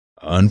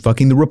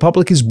Unfucking the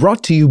Republic is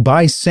brought to you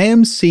by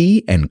Sam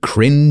C. and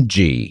Kryn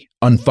G,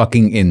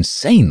 unfucking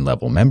insane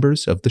level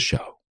members of the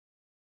show.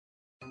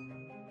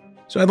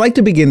 So I'd like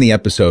to begin the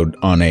episode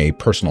on a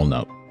personal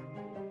note.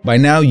 By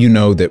now you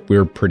know that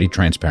we're pretty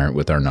transparent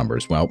with our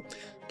numbers. Well,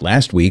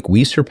 last week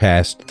we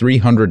surpassed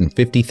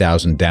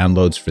 350,000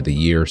 downloads for the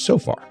year so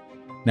far.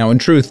 Now in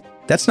truth,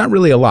 that's not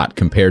really a lot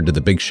compared to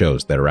the big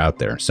shows that are out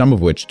there, some of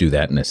which do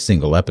that in a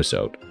single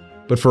episode.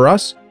 But for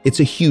us,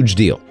 it's a huge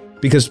deal.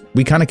 Because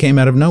we kind of came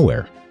out of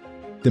nowhere.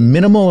 The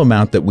minimal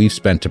amount that we've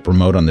spent to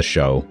promote on the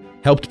show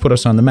helped put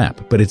us on the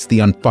map, but it's the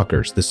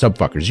unfuckers, the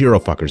subfuckers,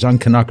 Eurofuckers,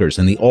 uncanuckers,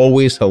 and the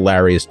always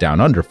hilarious down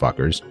under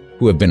fuckers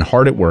who have been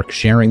hard at work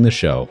sharing the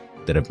show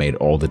that have made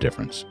all the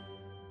difference.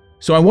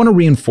 So I want to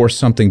reinforce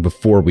something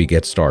before we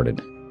get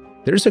started.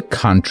 There's a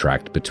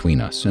contract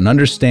between us, an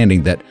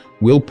understanding that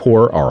we'll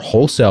pour our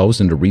whole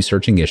selves into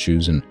researching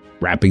issues and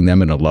wrapping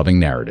them in a loving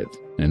narrative.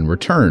 In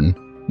return,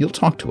 you'll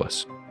talk to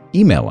us.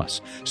 Email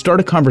us,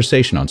 start a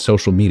conversation on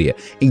social media,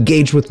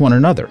 engage with one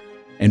another,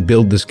 and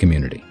build this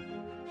community.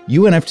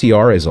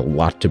 UNFTR is a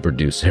lot to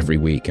produce every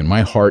week, and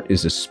my heart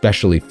is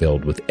especially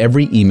filled with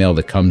every email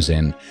that comes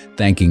in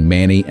thanking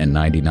Manny and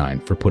 99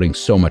 for putting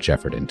so much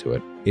effort into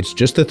it. It's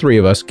just the three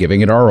of us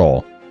giving it our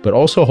all, but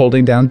also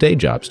holding down day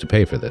jobs to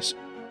pay for this.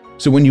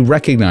 So when you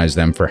recognize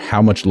them for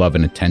how much love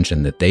and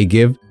attention that they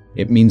give,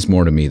 it means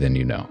more to me than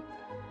you know.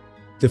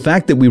 The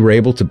fact that we were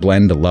able to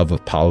blend a love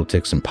of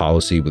politics and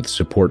policy with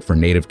support for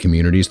Native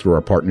communities through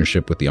our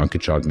partnership with the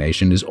Unkachog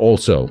Nation is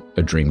also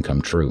a dream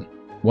come true,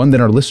 one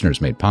that our listeners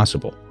made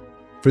possible.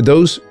 For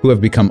those who have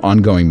become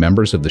ongoing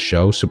members of the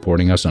show,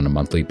 supporting us on a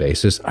monthly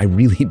basis, I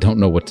really don't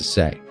know what to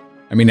say.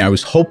 I mean, I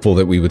was hopeful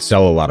that we would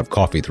sell a lot of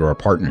coffee through our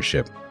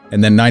partnership,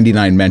 and then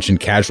 99 mentioned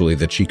casually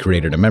that she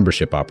created a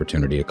membership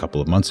opportunity a couple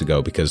of months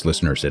ago because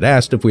listeners had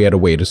asked if we had a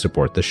way to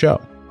support the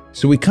show.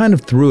 So we kind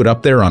of threw it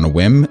up there on a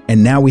whim,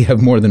 and now we have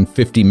more than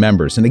 50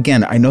 members. And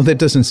again, I know that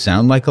doesn't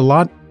sound like a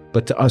lot,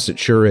 but to us it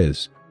sure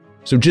is.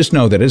 So just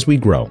know that as we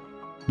grow,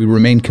 we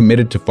remain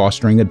committed to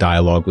fostering a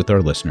dialogue with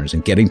our listeners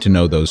and getting to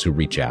know those who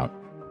reach out.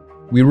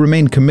 We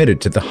remain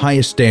committed to the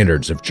highest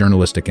standards of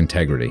journalistic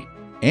integrity,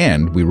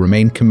 and we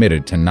remain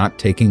committed to not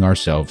taking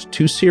ourselves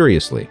too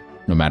seriously,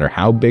 no matter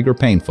how big or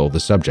painful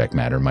the subject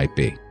matter might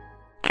be.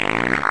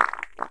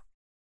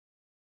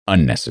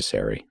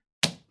 Unnecessary.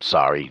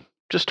 Sorry.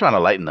 Just trying to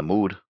lighten the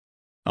mood.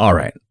 All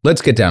right,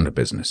 let's get down to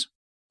business.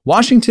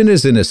 Washington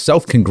is in a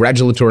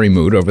self-congratulatory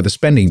mood over the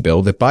spending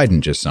bill that Biden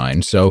just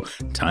signed, so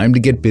time to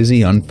get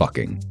busy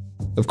unfucking.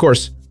 Of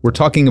course, we're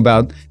talking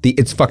about the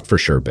It's Fucked for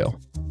Sure bill.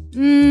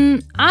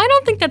 I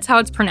don't think that's how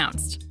it's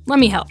pronounced. Let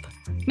me help.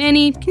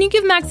 Manny, can you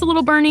give Max a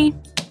little Bernie?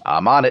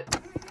 I'm on it.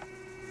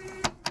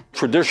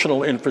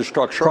 Traditional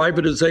infrastructure,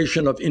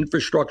 privatization of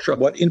infrastructure,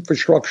 what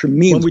infrastructure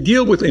means. When we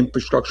deal with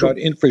infrastructure,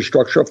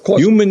 of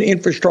course, human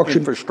infrastructure.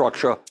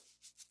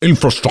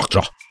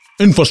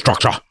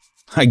 Infrastructure.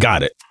 I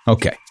got it.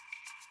 Okay.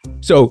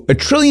 So, $1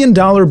 trillion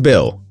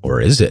bill, or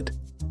is it,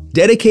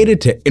 dedicated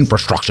to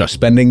infrastructure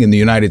spending in the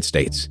United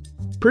States.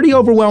 Pretty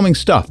overwhelming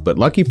stuff, but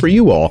lucky for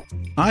you all,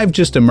 I've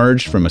just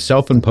emerged from a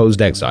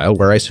self-imposed exile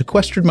where I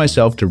sequestered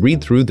myself to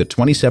read through the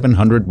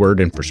 2,700-word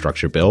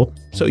infrastructure bill,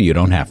 so you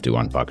don't have to,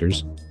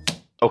 unfuckers.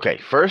 Okay,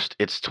 first,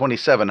 it's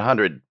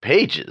 2,700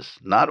 pages,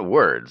 not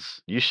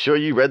words. You sure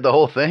you read the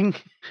whole thing?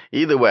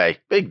 Either way,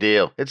 big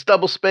deal. It's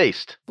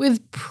double-spaced.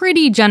 With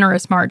pretty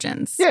generous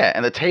margins. Yeah,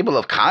 and the table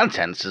of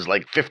contents is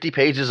like 50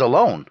 pages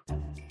alone.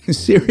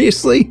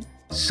 Seriously?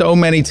 So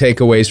many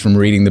takeaways from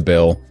reading the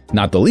bill,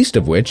 not the least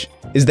of which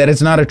is that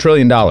it's not $1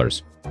 trillion.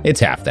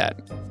 It's half that.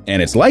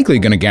 And it's likely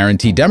going to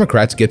guarantee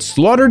Democrats get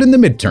slaughtered in the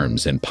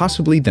midterms and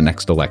possibly the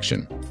next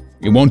election.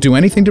 It won't do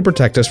anything to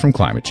protect us from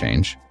climate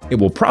change. It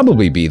will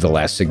probably be the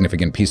last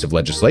significant piece of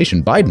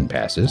legislation Biden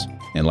passes.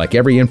 And like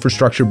every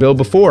infrastructure bill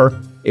before,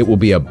 it will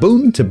be a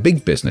boon to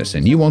big business,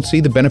 and you won't see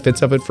the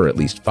benefits of it for at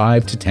least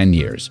 5 to 10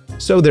 years.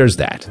 So there's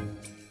that.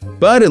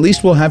 But at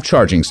least we'll have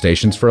charging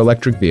stations for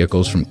electric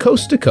vehicles from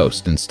coast to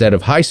coast instead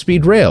of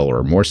high-speed rail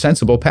or more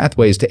sensible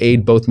pathways to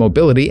aid both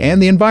mobility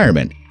and the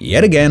environment.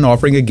 Yet again,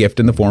 offering a gift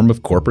in the form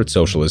of corporate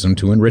socialism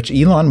to enrich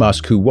Elon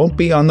Musk, who won't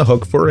be on the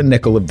hook for a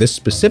nickel of this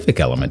specific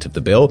element of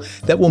the bill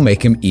that will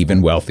make him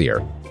even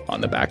wealthier. On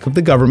the back of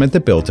the government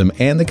that built him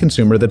and the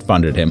consumer that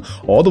funded him,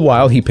 all the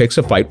while he picks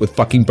a fight with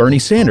fucking Bernie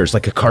Sanders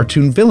like a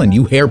cartoon villain,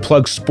 you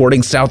hair-plug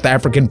sporting South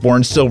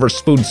African-born silver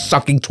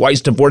spoon-sucking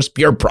twice-divorced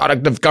pure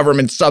product of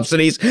government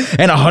subsidies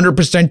and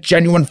 100%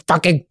 genuine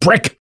fucking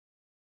prick.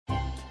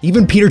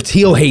 Even Peter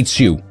Thiel hates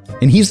you,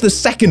 and he's the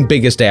second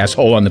biggest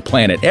asshole on the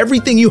planet.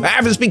 Everything you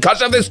have is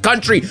because of this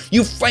country,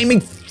 you flaming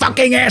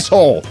fucking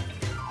asshole.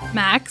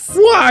 Max?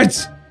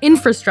 What?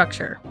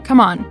 Infrastructure.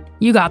 Come on,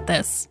 you got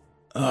this.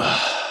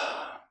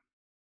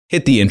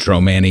 Hit the intro,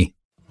 Manny.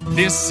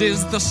 This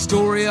is the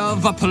story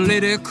of a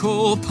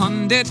political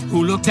pundit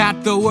who looked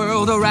at the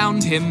world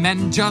around him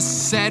and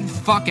just said,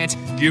 fuck it.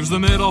 Gives the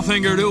middle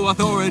finger to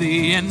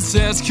authority and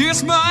says,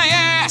 kiss my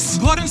ass.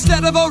 But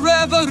instead of a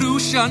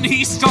revolution,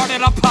 he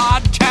started a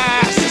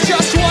podcast.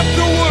 Just what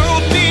the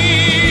world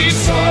needs.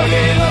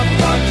 Started a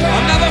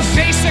podcast. Another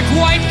basic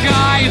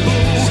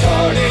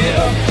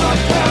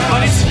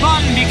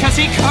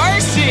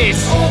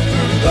face. All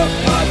through the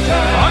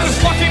podcast.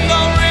 Unfucking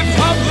the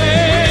Republic.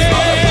 It's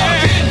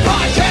motherfucking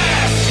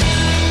podcast.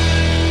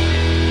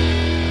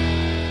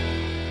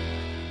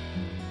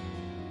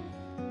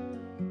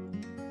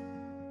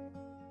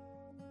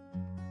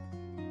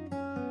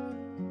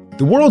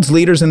 The world's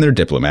leaders and their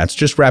diplomats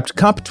just wrapped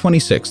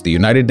COP26, the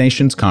United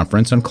Nations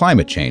Conference on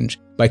Climate Change,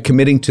 by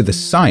committing to the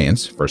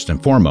science, first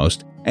and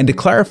foremost, and to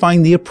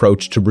clarifying the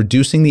approach to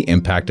reducing the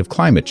impact of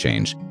climate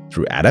change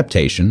through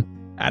adaptation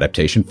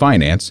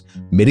finance,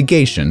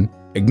 mitigation,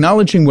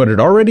 acknowledging what it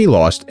already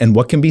lost and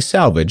what can be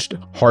salvaged,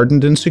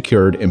 hardened, and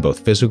secured in both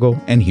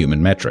physical and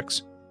human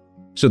metrics.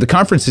 So the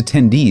conference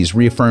attendees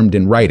reaffirmed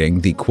in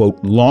writing the,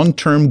 quote,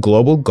 long-term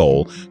global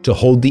goal to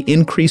hold the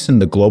increase in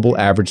the global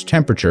average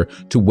temperature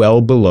to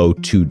well below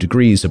 2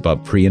 degrees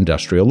above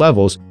pre-industrial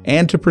levels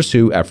and to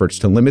pursue efforts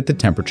to limit the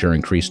temperature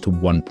increase to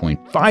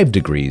 1.5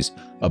 degrees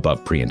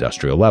above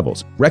pre-industrial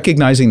levels,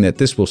 recognizing that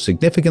this will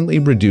significantly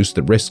reduce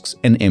the risks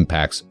and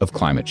impacts of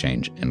climate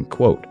change, end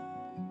quote.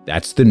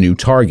 That's the new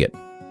target.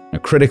 Now,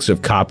 critics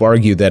of COP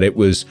argue that it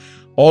was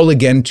all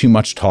again too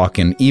much talk,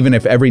 and even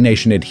if every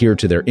nation adhered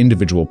to their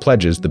individual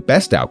pledges, the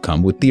best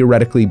outcome would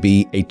theoretically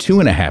be a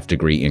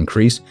 2.5-degree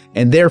increase,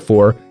 and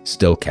therefore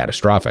still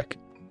catastrophic.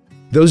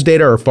 Those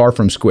data are far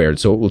from squared,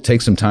 so it will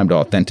take some time to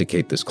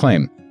authenticate this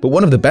claim. But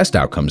one of the best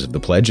outcomes of the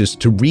pledge is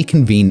to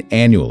reconvene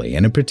annually,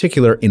 and in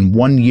particular in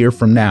 1 year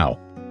from now,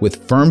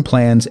 with firm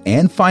plans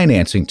and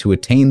financing to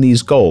attain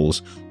these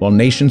goals, while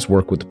nations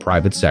work with the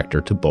private sector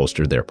to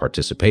bolster their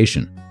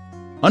participation.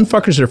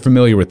 Unfuckers are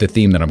familiar with the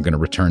theme that I'm going to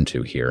return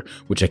to here,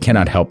 which I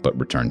cannot help but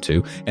return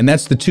to, and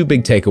that's the 2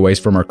 big takeaways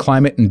from our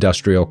climate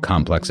industrial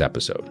complex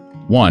episode.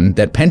 One,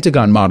 that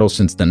Pentagon models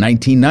since the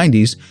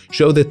 1990s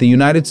show that the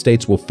United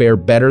States will fare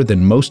better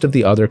than most of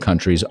the other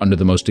countries under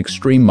the most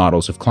extreme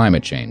models of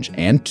climate change.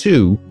 And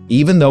 2,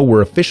 even though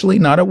we're officially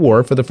not at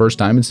war for the first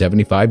time in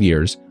 75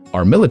 years,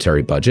 our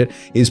military budget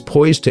is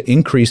poised to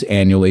increase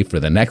annually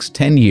for the next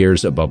 10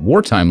 years above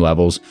wartime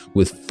levels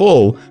with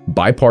full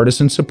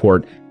bipartisan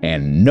support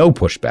and no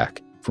pushback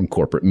from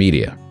corporate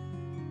media.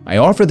 I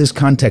offer this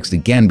context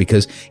again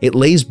because it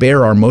lays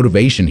bare our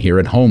motivation here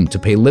at home to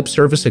pay lip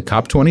service at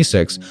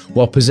COP26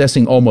 while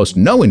possessing almost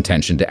no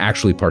intention to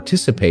actually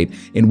participate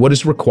in what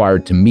is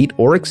required to meet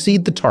or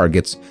exceed the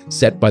targets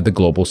set by the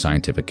global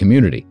scientific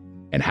community.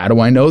 And how do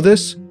I know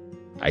this?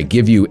 I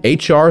give you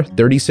H.R.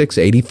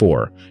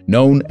 3684,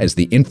 known as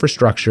the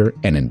Infrastructure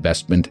and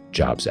Investment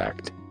Jobs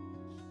Act.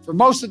 For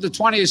most of the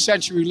 20th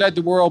century, we led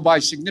the world by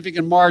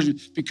significant margin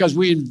because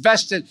we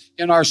invested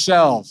in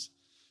ourselves.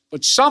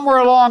 But somewhere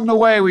along the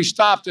way, we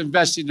stopped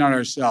investing in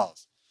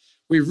ourselves.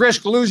 We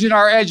risked losing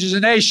our edge as a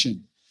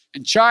nation,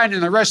 and China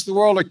and the rest of the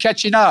world are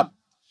catching up.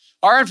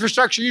 Our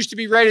infrastructure used to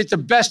be rated the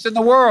best in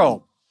the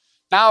world.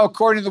 Now,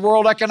 according to the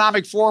World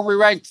Economic Forum, we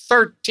rank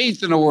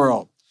 13th in the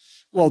world.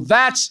 Well,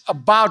 that's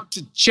about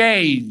to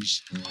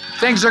change.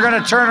 Things are going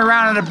to turn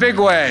around in a big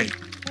way.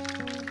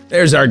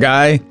 There's our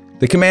guy,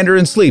 the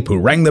commander-in-sleep who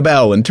rang the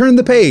bell and turned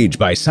the page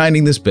by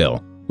signing this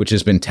bill, which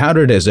has been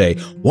touted as a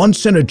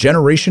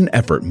once-in-a-generation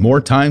effort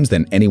more times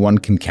than anyone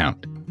can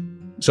count.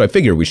 So I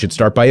figure we should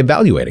start by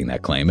evaluating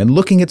that claim and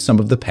looking at some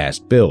of the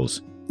past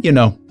bills. You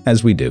know,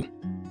 as we do.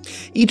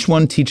 Each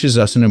one teaches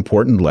us an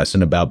important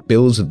lesson about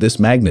bills of this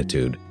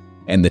magnitude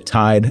and the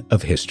tide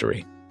of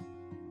history.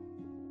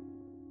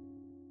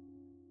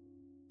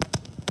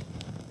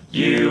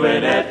 You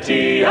and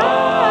FDR.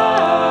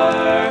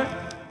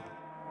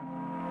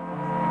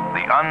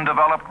 The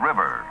undeveloped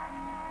river,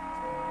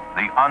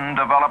 the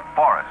undeveloped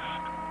forest,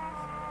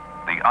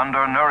 the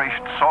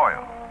undernourished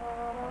soil.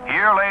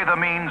 Here lay the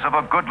means of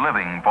a good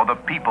living for the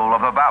people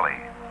of the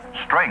valley,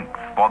 strength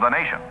for the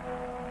nation.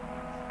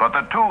 But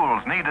the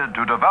tools needed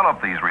to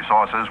develop these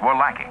resources were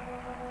lacking.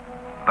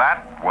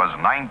 That was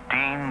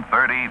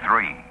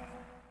 1933.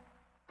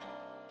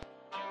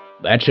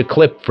 That's a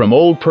clip from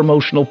old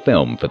promotional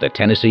film for the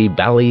Tennessee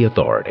Valley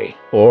Authority,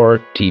 or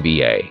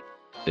TVA.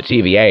 The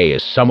TVA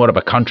is somewhat of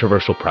a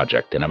controversial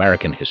project in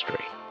American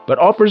history, but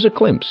offers a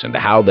glimpse into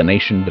how the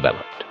nation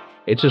developed.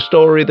 It's a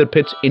story that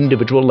pits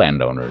individual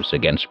landowners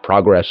against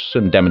progress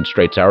and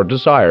demonstrates our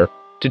desire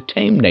to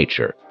tame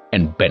nature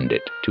and bend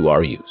it to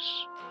our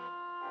use.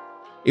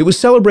 It was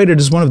celebrated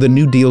as one of the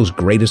New Deal's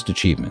greatest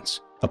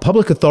achievements. A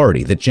public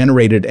authority that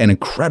generated an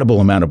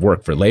incredible amount of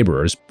work for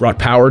laborers, brought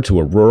power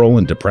to a rural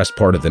and depressed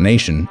part of the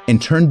nation,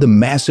 and turned the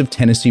massive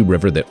Tennessee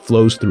River that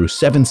flows through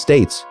 7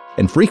 states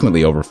and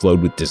frequently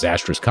overflowed with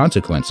disastrous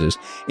consequences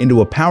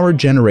into a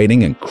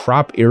power-generating and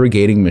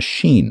crop-irrigating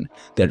machine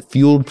that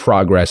fueled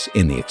progress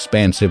in the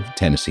expansive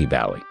Tennessee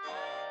Valley.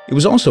 It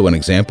was also an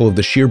example of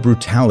the sheer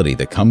brutality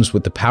that comes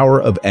with the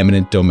power of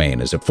eminent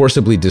domain as it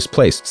forcibly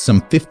displaced some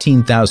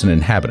 15,000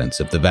 inhabitants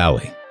of the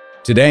valley.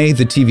 Today,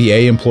 the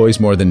TVA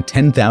employs more than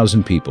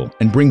 10,000 people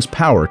and brings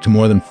power to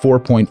more than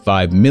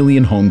 4.5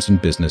 million homes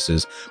and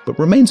businesses, but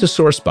remains a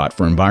sore spot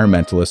for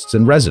environmentalists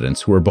and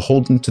residents who are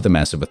beholden to the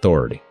massive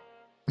authority.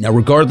 Now,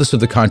 regardless of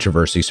the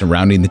controversy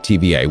surrounding the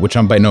TVA, which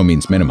I'm by no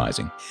means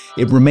minimizing,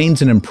 it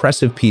remains an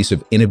impressive piece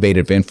of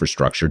innovative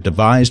infrastructure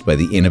devised by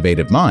the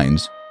innovative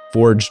minds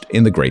forged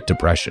in the Great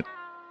Depression.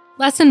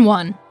 Lesson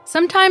 1.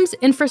 Sometimes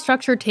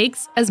infrastructure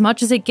takes as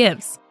much as it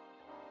gives.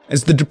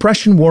 As the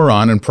Depression wore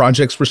on and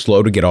projects were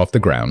slow to get off the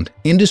ground,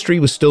 industry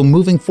was still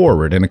moving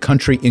forward in a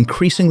country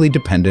increasingly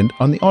dependent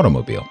on the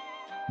automobile.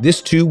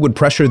 This too would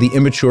pressure the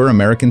immature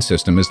American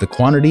system as the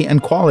quantity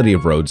and quality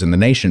of roads in the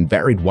nation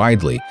varied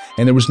widely,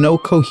 and there was no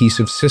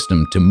cohesive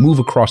system to move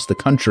across the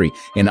country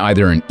in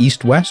either an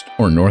east-west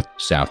or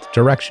north-south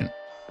direction.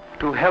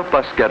 To help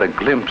us get a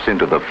glimpse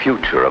into the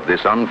future of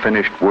this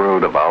unfinished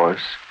world of ours,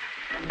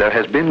 there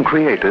has been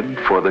created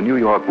for the New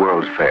York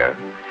World's Fair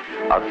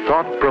a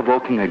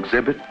thought-provoking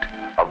exhibit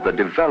of the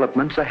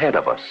developments ahead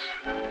of us.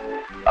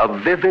 A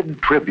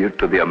vivid tribute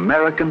to the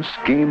American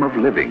scheme of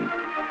living.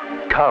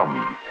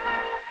 Come,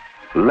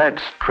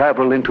 let's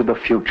travel into the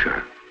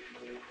future.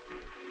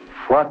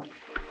 What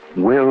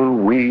will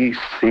we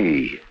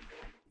see?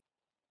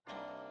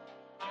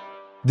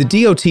 The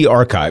DOT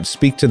archives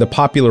speak to the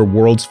popular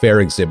World's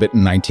Fair exhibit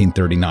in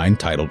 1939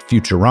 titled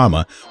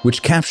Futurama,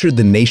 which captured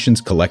the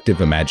nation's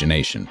collective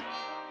imagination.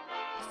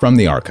 From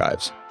the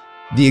archives,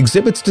 the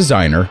exhibit's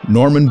designer,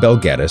 Norman Bel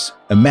Geddes,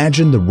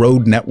 imagined the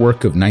road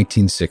network of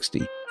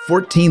 1960,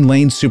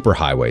 14-lane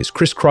superhighways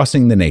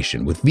crisscrossing the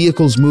nation with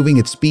vehicles moving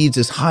at speeds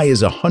as high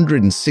as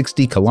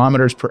 160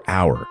 kilometers per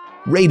hour.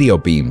 Radio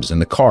beams in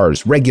the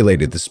cars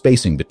regulated the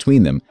spacing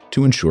between them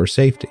to ensure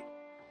safety.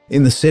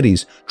 In the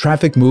cities,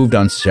 traffic moved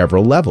on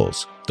several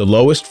levels, the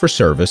lowest for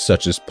service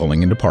such as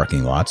pulling into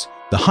parking lots,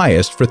 the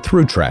highest for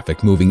through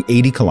traffic moving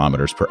 80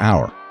 kilometers per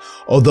hour.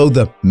 Although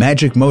the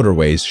magic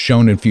motorways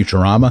shown in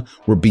Futurama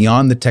were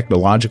beyond the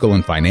technological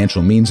and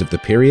financial means of the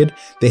period,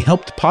 they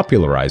helped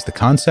popularize the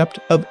concept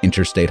of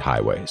interstate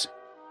highways.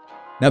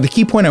 Now, the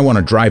key point I want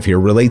to drive here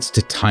relates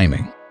to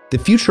timing. The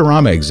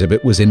Futurama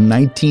exhibit was in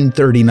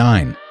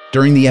 1939,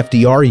 during the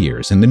FDR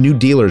years, and the New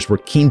Dealers were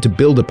keen to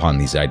build upon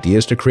these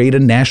ideas to create a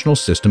national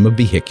system of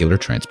vehicular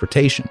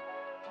transportation.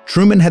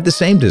 Truman had the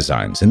same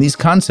designs, and these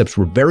concepts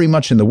were very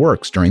much in the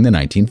works during the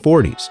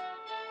 1940s.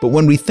 But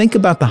when we think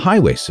about the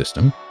highway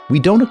system, we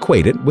don't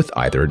equate it with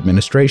either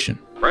administration.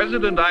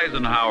 President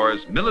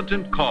Eisenhower's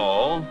militant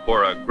call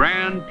for a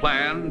grand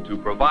plan to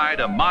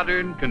provide a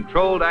modern,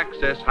 controlled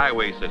access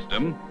highway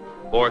system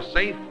for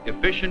safe,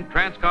 efficient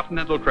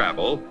transcontinental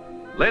travel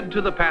led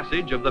to the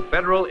passage of the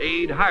Federal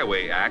Aid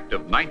Highway Act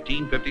of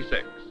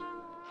 1956.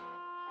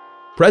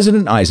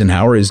 President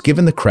Eisenhower is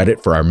given the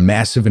credit for our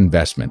massive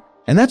investment,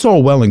 and that's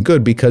all well and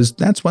good because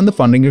that's when the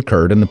funding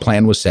occurred and the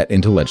plan was set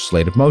into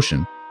legislative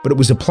motion. But it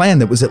was a plan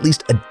that was at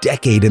least a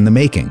decade in the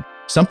making,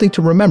 something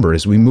to remember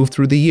as we move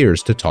through the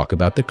years to talk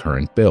about the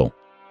current bill.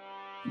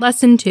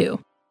 Lesson 2.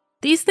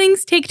 These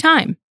things take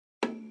time.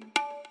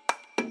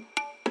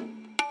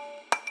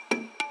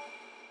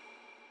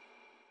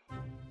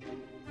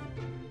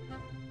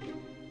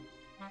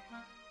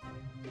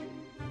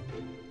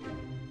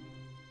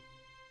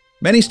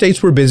 Many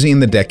states were busy in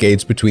the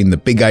decades between the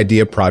big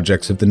idea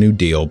projects of the New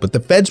Deal, but the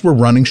feds were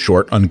running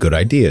short on good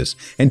ideas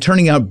and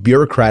turning out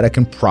bureaucratic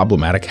and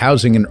problematic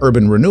housing and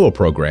urban renewal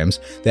programs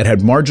that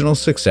had marginal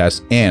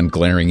success and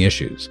glaring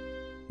issues.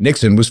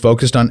 Nixon was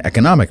focused on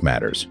economic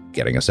matters,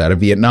 getting us out of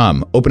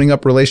Vietnam, opening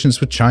up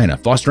relations with China,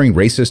 fostering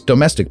racist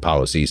domestic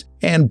policies,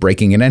 and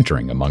breaking and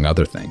entering, among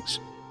other things.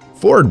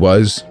 Ford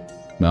was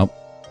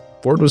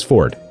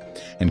Ford.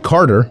 And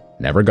Carter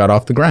never got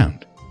off the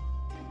ground.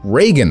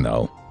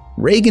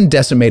 Reagan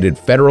decimated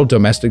federal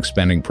domestic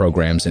spending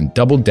programs and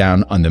doubled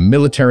down on the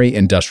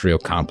military-industrial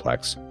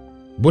complex.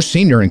 Bush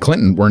Sr. and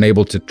Clinton weren't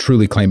able to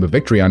truly claim a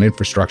victory on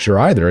infrastructure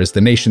either, as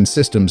the nation's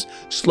systems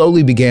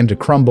slowly began to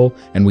crumble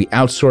and we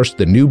outsourced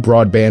the new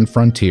broadband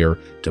frontier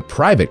to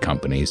private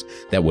companies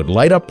that would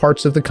light up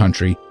parts of the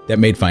country that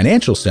made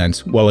financial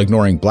sense while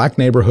ignoring black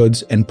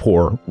neighborhoods and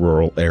poor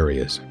rural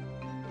areas.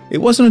 It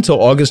wasn't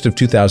until August of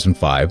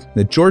 2005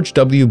 that George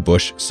W.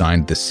 Bush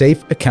signed the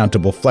Safe,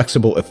 Accountable,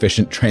 Flexible,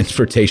 Efficient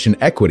Transportation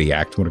Equity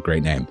Act, what a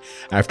great name,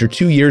 after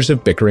 2 years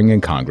of bickering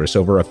in Congress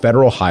over a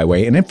federal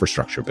highway and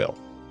infrastructure bill.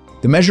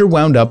 The measure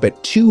wound up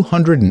at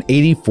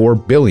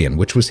 $284 billion,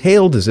 which was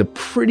hailed as a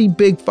pretty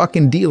big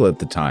fucking deal at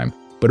the time,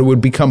 but it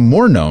would become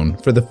more known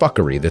for the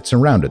fuckery that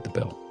surrounded the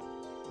bill.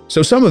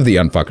 So some of the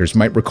unfuckers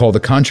might recall the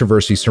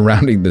controversy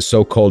surrounding the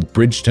so-called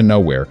Bridge to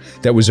Nowhere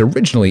that was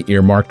originally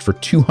earmarked for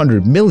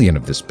 $200 million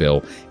of this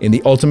bill in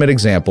the ultimate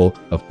example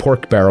of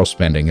pork barrel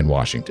spending in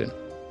Washington.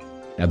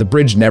 Now, the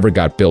bridge never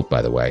got built,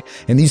 by the way,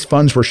 and these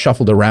funds were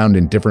shuffled around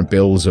in different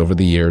bills over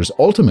the years,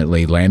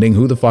 ultimately landing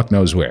who the fuck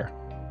knows where.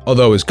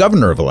 Although as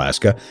governor of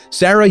Alaska,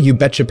 Sarah You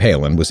Betcha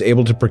Palin was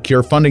able to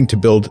procure funding to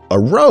build a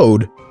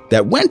road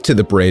that went to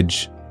the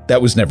bridge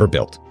that was never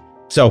built.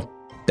 So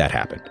that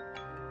happened.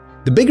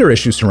 The bigger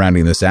issue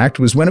surrounding this act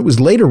was when it was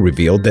later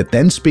revealed that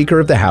then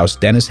Speaker of the House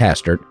Dennis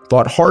Hastert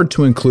thought hard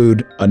to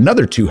include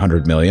another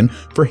 $200 million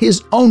for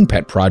his own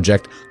pet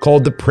project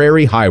called the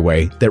Prairie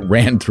Highway that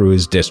ran through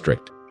his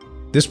district.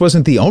 This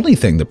wasn't the only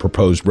thing the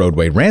proposed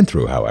roadway ran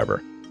through,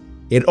 however.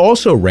 It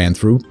also ran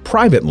through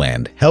private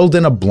land held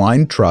in a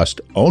blind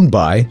trust owned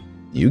by,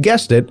 you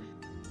guessed it,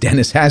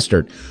 Dennis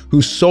Hastert,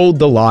 who sold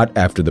the lot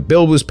after the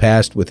bill was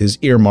passed with his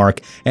earmark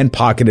and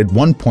pocketed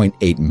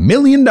 $1.8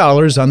 million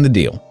on the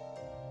deal.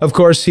 Of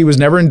course, he was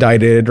never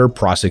indicted or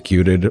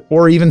prosecuted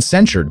or even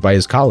censured by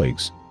his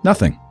colleagues.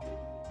 Nothing.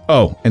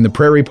 Oh, and the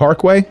Prairie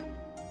Parkway?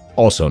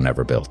 Also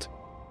never built.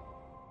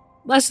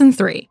 Lesson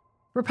 3.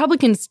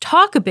 Republicans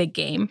talk a big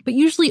game, but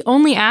usually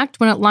only act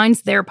when it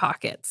lines their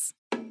pockets.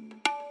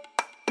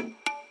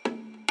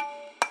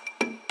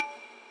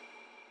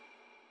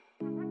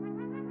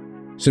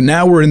 So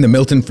now we're in the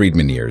Milton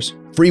Friedman years.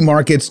 Free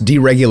markets,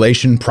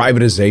 deregulation,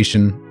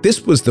 privatization.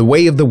 This was the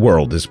way of the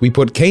world as we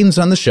put Keynes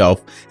on the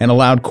shelf and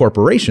allowed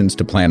corporations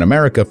to plan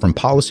America from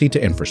policy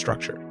to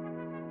infrastructure.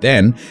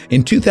 Then,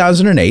 in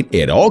 2008,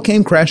 it all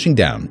came crashing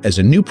down as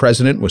a new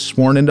president was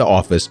sworn into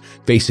office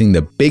facing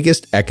the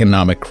biggest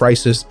economic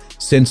crisis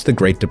since the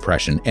Great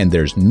Depression, and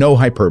there's no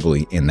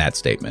hyperbole in that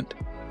statement.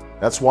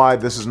 That's why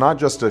this is not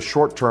just a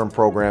short-term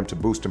program to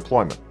boost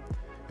employment.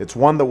 It's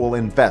one that will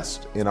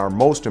invest in our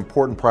most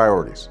important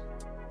priorities.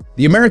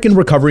 The American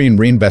Recovery and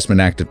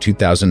Reinvestment Act of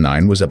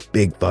 2009 was a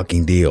big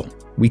fucking deal.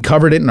 We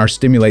covered it in our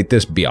Stimulate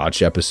This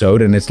Biatch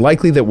episode, and it's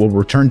likely that we'll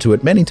return to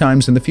it many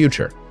times in the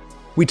future.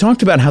 We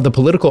talked about how the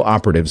political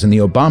operatives in the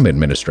Obama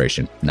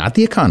administration, not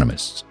the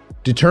economists,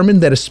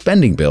 determined that a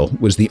spending bill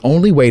was the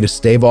only way to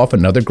stave off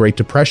another Great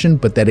Depression,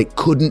 but that it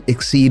couldn't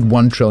exceed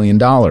 $1 trillion.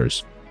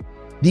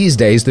 These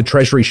days, the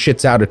Treasury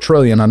shits out $1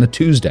 trillion on a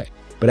Tuesday.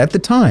 But at the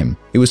time,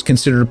 it was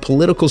considered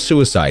political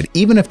suicide,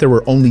 even if there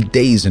were only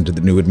days into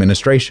the new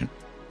administration.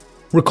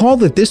 Recall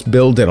that this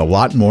bill did a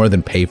lot more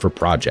than pay for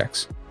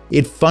projects.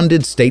 It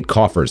funded state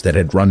coffers that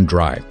had run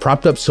dry,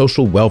 propped up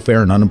social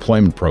welfare and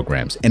unemployment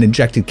programs, and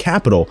injected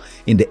capital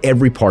into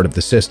every part of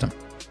the system.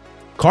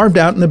 Carved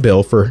out in the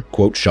bill for,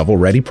 quote,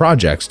 shovel-ready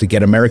projects to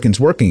get Americans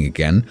working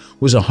again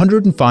was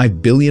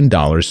 $105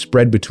 billion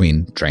spread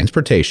between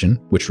transportation,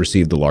 which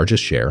received the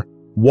largest share,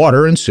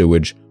 water and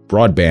sewage,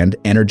 broadband,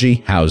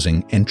 energy,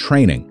 housing, and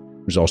training.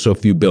 There's also a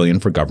few billion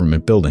for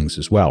government buildings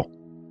as well.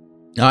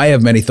 I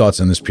have many thoughts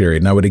on this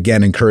period, and I would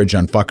again encourage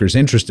unfuckers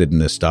interested in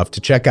this stuff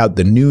to check out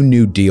the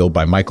New Deal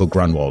by Michael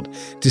Grunwald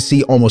to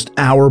see almost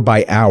hour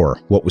by hour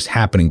what was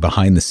happening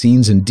behind the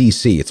scenes in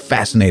DC. It's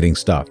fascinating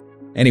stuff.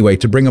 Anyway,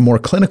 to bring a more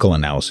clinical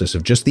analysis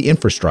of just the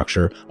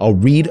infrastructure, I'll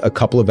read a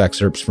couple of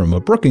excerpts from a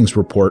Brookings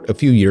report a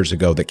few years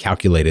ago that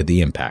calculated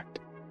the impact.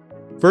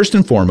 First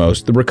and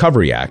foremost, the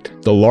Recovery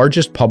Act, the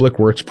largest public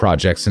works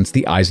project since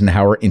the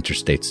Eisenhower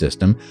interstate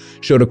system,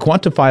 showed a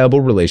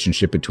quantifiable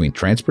relationship between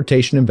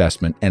transportation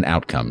investment and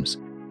outcomes.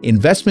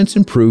 Investments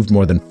improved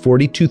more than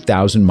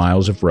 42,000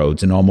 miles of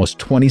roads and almost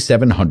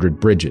 2,700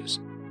 bridges.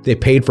 They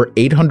paid for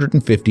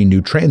 850 new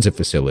transit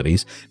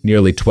facilities,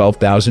 nearly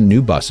 12,000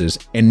 new buses,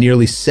 and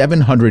nearly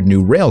 700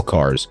 new rail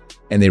cars,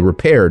 and they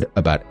repaired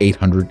about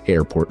 800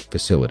 airport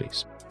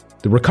facilities.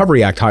 The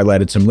Recovery Act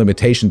highlighted some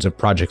limitations of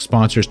project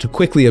sponsors to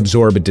quickly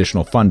absorb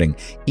additional funding,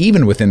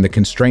 even within the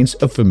constraints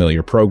of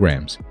familiar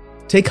programs.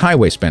 Take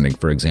highway spending,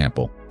 for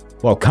example.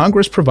 While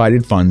Congress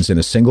provided funds in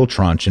a single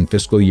tranche in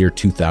fiscal year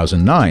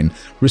 2009,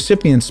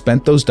 recipients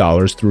spent those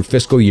dollars through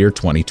fiscal year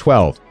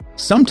 2012,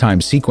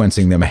 sometimes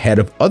sequencing them ahead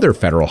of other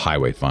federal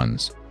highway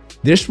funds.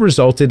 This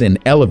resulted in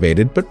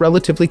elevated but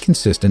relatively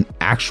consistent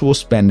actual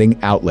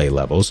spending outlay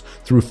levels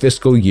through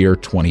fiscal year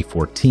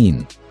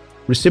 2014.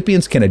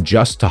 Recipients can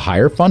adjust to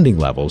higher funding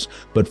levels,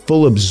 but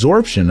full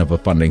absorption of a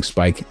funding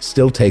spike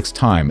still takes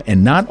time,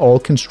 and not all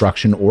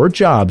construction or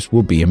jobs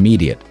will be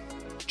immediate.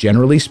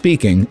 Generally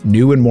speaking,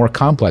 new and more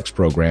complex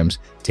programs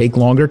take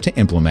longer to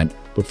implement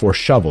before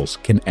shovels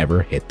can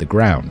ever hit the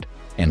ground."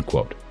 End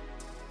quote.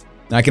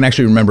 I can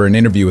actually remember an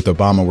interview with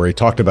Obama where he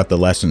talked about the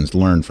lessons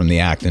learned from the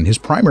act, and his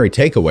primary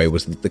takeaway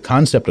was that the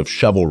concept of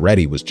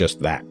shovel-ready was just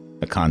that,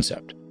 a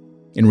concept.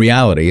 In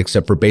reality,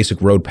 except for basic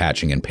road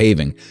patching and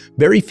paving,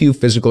 very few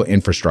physical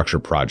infrastructure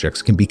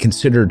projects can be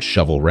considered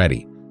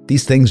shovel-ready.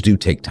 These things do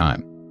take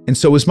time. And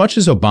so as much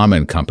as Obama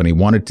and company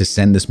wanted to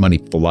send this money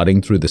flooding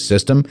through the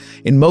system,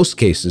 in most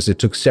cases it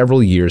took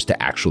several years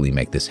to actually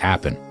make this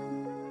happen.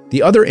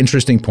 The other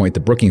interesting point the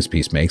Brookings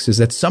piece makes is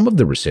that some of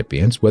the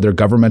recipients, whether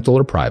governmental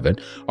or private,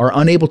 are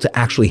unable to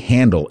actually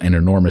handle an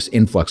enormous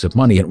influx of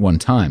money at one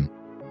time.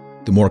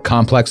 The more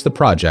complex the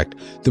project,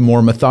 the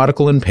more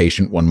methodical and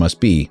patient one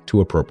must be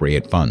to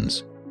appropriate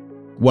funds.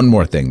 One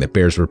more thing that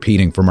bears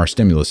repeating from our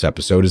stimulus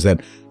episode is that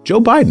Joe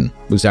Biden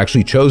was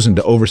actually chosen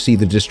to oversee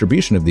the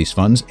distribution of these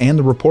funds and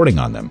the reporting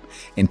on them.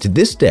 And to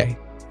this day,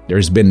 there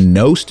has been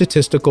no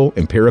statistical,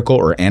 empirical,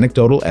 or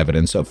anecdotal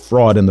evidence of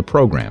fraud in the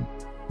program.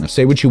 Now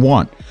say what you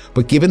want,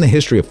 but given the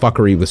history of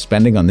fuckery with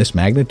spending on this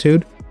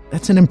magnitude,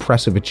 that's an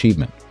impressive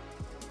achievement.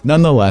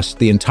 Nonetheless,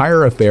 the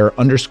entire affair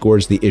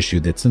underscores the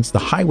issue that since the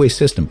Highway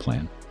System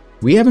Plan,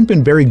 we haven't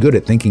been very good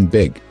at thinking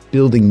big,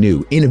 building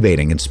new,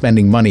 innovating, and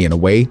spending money in a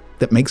way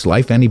that makes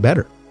life any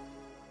better.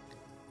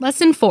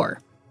 Lesson 4.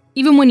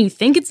 Even when you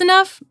think it's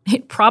enough,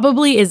 it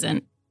probably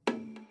isn't.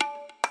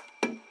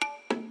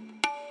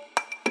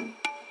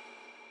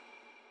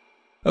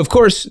 Of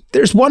course,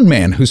 there's one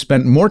man who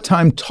spent more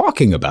time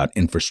talking about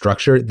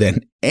infrastructure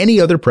than any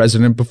other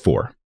president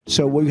before.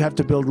 So we have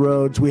to build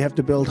roads, we have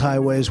to build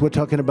highways. We're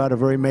talking about a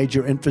very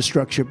major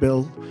infrastructure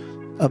bill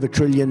of $1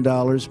 trillion,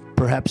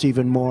 perhaps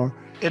even more.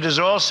 It is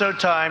also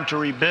time to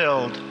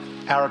rebuild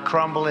our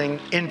crumbling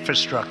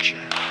infrastructure.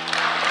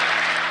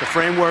 The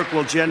framework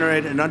will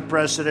generate an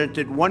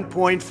unprecedented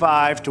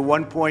 $1.5 to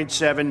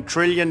 $1.7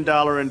 trillion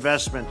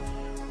investment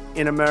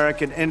in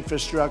American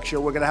infrastructure.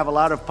 We're going to have a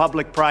lot of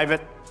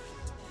public-private,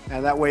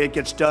 and that way it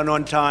gets done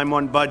on time,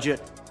 on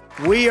budget.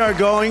 We are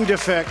going to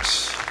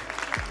fix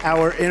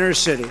our inner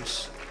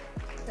cities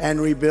and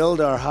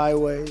rebuild our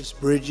highways,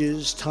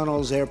 bridges,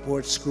 tunnels,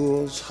 airports,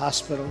 schools,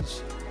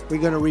 hospitals.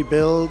 We're going to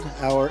rebuild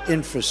our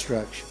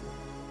infrastructure.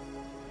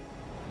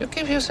 You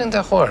keep using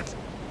the word.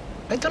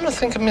 I don't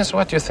think it means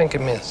what you think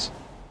it means.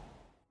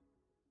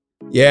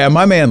 Yeah,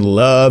 my man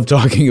loved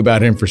talking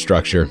about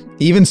infrastructure,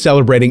 even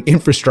celebrating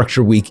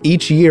Infrastructure Week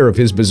each year of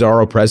his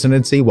bizarro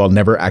presidency while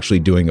never actually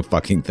doing a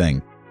fucking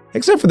thing.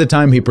 Except for the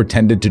time he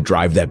pretended to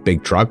drive that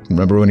big truck.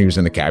 Remember when he was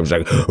in the cab? He was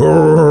like,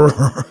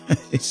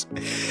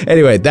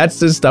 anyway, that's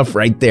the stuff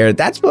right there.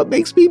 That's what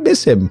makes me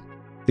miss him.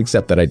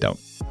 Except that I don't.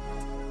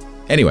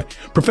 Anyway,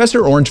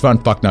 Professor Orange von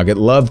Fucknugget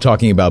loved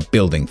talking about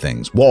building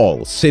things.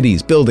 Walls,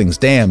 cities, buildings,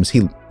 dams.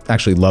 He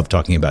actually loved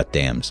talking about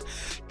dams.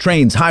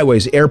 Trains,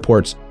 highways,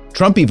 airports.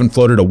 Trump even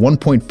floated a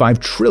 $1.5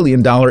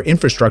 trillion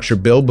infrastructure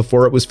bill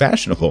before it was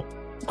fashionable.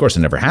 Of course, it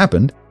never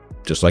happened.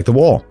 Just like the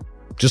wall.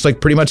 Just like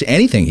pretty much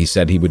anything he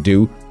said he would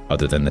do,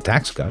 other than the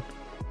tax cut.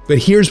 But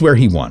here's where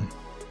he won.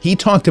 He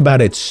talked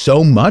about it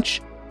so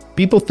much,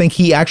 people think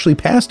he actually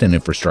passed an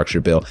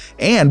infrastructure bill.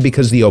 And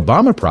because the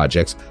Obama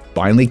projects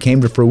finally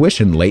came to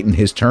fruition late in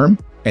his term,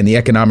 and the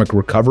economic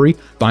recovery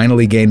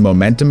finally gained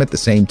momentum at the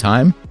same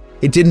time,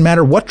 it didn't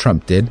matter what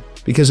Trump did,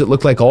 because it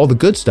looked like all the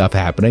good stuff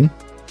happening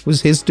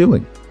was his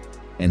doing.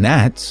 And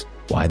that's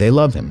why they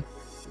love him.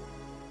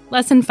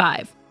 Lesson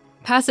 5.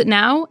 Pass it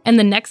now, and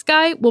the next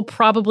guy will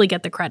probably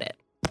get the credit.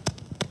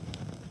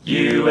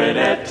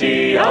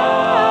 UNFTR.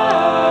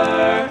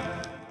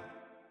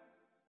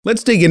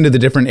 Let's dig into the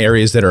different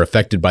areas that are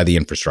affected by the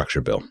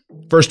infrastructure bill.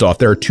 First off,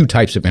 there are two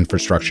types of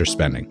infrastructure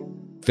spending: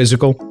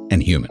 physical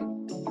and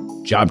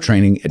human. Job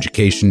training,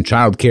 education,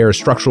 childcare,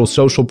 structural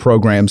social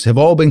programs have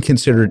all been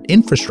considered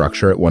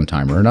infrastructure at one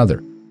time or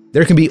another.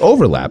 There can be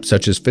overlap,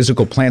 such as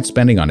physical plant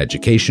spending on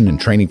education and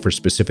training for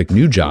specific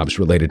new jobs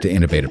related to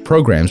innovative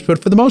programs,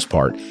 but for the most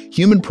part,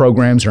 human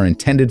programs are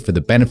intended for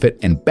the benefit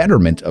and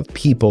betterment of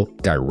people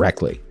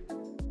directly.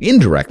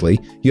 Indirectly,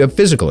 you have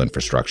physical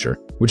infrastructure,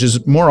 which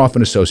is more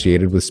often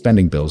associated with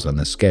spending bills on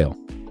this scale.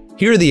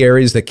 Here are the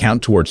areas that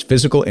count towards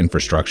physical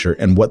infrastructure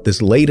and what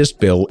this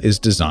latest bill is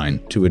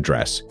designed to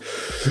address.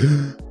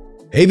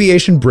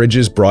 Aviation,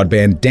 bridges,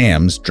 broadband,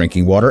 dams,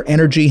 drinking water,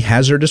 energy,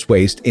 hazardous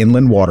waste,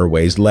 inland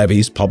waterways,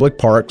 levees, public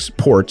parks,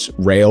 ports,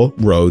 rail,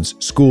 roads,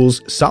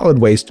 schools, solid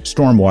waste,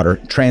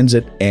 stormwater,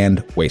 transit, and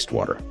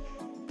wastewater.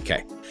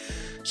 Okay.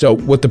 So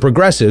what the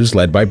progressives,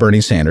 led by Bernie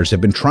Sanders,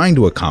 have been trying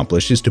to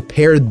accomplish is to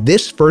pair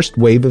this first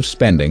wave of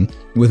spending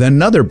with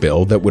another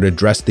bill that would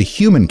address the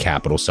human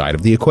capital side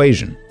of the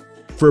equation.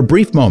 For a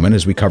brief moment,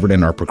 as we covered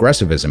in our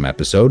progressivism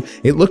episode,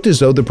 it looked as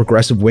though the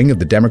progressive wing of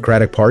the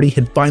Democratic Party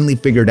had finally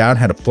figured out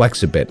how to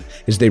flex a bit,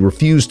 as they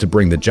refused to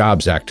bring the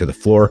Jobs Act to the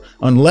floor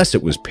unless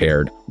it was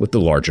paired with the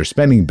larger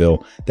spending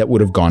bill that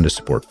would have gone to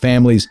support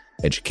families,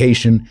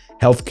 education,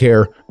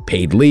 healthcare,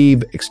 paid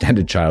leave,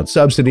 extended child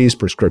subsidies,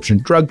 prescription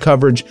drug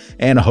coverage,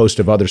 and a host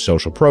of other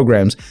social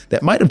programs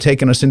that might have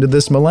taken us into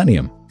this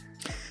millennium.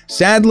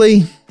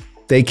 Sadly,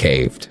 they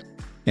caved.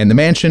 And the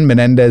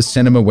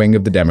Manchin-Menendez-Sinema wing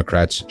of the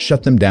Democrats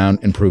shut them down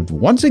and proved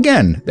once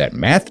again that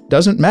math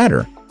doesn't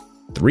matter.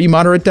 3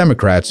 moderate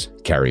Democrats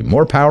carry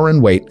more power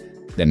and weight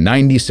than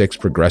 96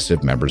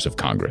 progressive members of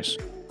Congress.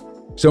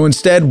 So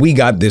instead, we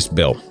got this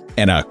bill,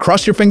 and a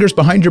cross your fingers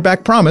behind your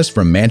back promise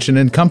from Manchin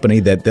and company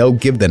that they'll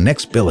give the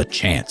next bill a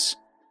chance.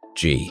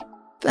 Gee,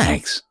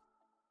 thanks.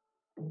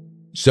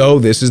 So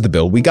this is the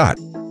bill we got.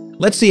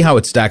 Let's see how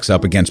it stacks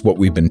up against what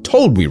we've been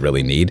told we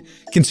really need,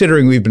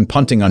 considering we've been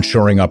punting on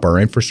shoring up our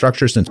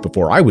infrastructure since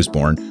before I was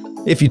born,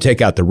 if you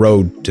take out the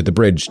road to the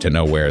bridge to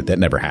nowhere that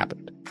never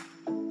happened.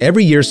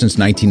 Every year since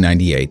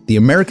 1998, the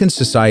American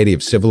Society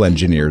of Civil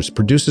Engineers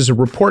produces a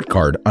report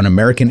card on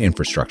American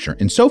infrastructure,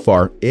 and so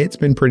far, it's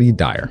been pretty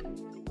dire.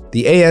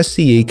 The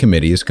ASCE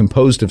committee is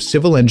composed of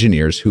civil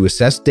engineers who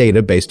assess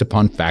data based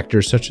upon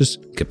factors such as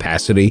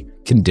capacity,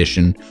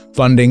 condition,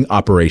 funding,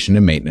 operation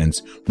and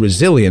maintenance,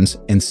 resilience,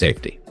 and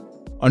safety.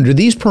 Under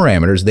these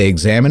parameters, they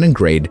examine and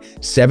grade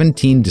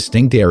 17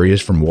 distinct areas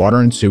from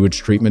water and sewage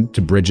treatment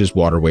to bridges,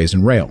 waterways,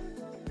 and rail.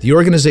 The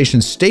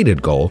organization's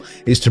stated goal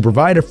is to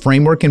provide a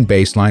framework and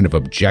baseline of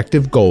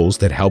objective goals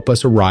that help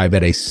us arrive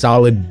at a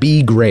solid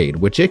B grade,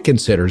 which it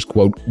considers,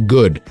 quote,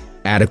 good,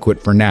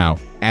 adequate for now.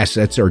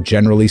 Assets are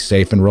generally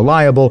safe and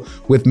reliable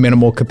with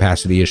minimal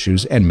capacity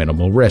issues and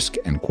minimal risk,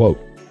 end quote.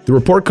 The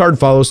report card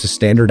follows the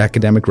standard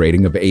academic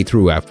rating of A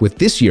through F, with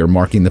this year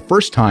marking the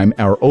first time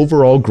our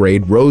overall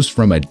grade rose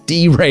from a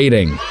D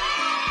rating.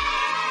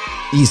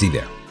 Easy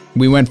there.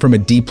 We went from a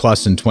D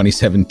plus in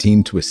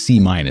 2017 to a C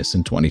minus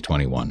in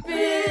 2021.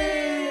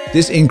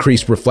 This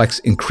increase reflects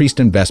increased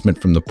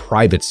investment from the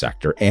private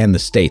sector and the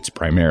states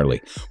primarily,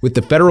 with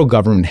the federal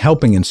government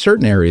helping in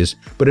certain areas,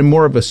 but in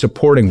more of a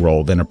supporting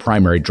role than a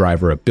primary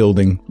driver of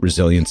building,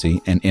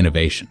 resiliency, and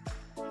innovation.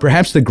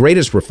 Perhaps the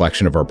greatest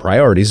reflection of our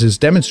priorities is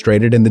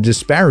demonstrated in the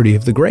disparity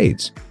of the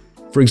grades.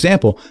 For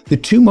example, the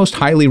two most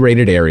highly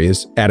rated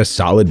areas at a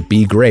solid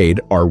B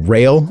grade are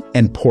rail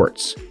and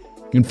ports.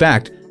 In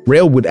fact,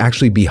 rail would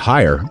actually be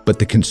higher, but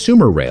the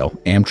consumer rail,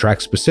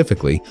 Amtrak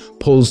specifically,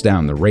 pulls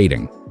down the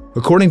rating.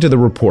 According to the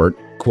report,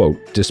 quote,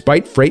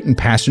 despite freight and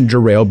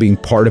passenger rail being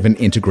part of an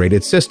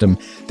integrated system,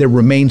 there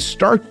remain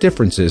stark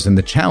differences in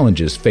the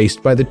challenges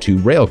faced by the two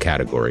rail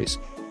categories.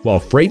 While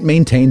freight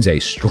maintains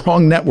a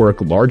strong network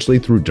largely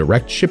through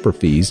direct shipper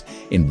fees,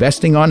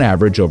 investing on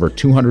average over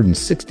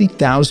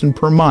 $260,000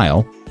 per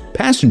mile,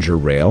 passenger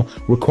rail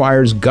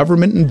requires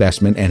government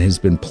investment and has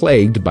been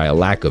plagued by a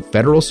lack of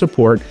federal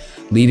support,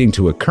 leading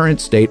to a current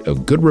state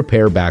of good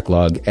repair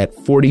backlog at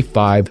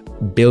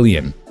 $45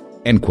 billion,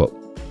 end quote.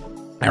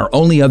 Our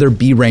only other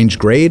B-range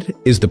grade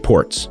is the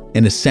ports,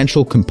 an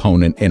essential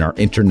component in our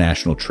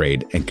international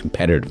trade and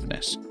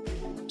competitiveness.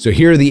 So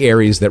here are the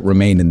areas that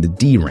remain in the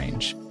D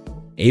range: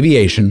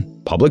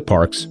 aviation, public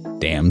parks,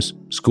 dams,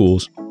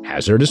 schools,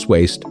 hazardous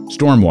waste,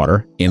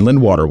 stormwater,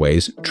 inland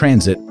waterways,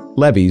 transit,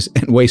 levees,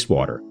 and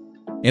wastewater.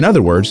 In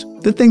other words,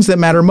 the things that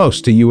matter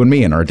most to you and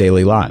me in our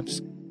daily lives.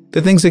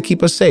 The things that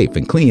keep us safe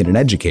and clean and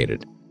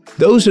educated.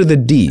 Those are the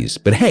D's,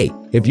 but hey,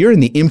 if you're in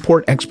the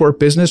import-export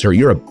business or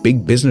you're a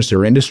big business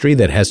or industry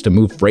that has to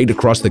move freight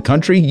across the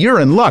country,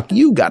 you're in luck.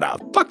 You got a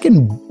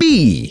fucking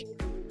B.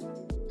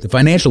 The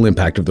financial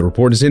impact of the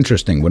report is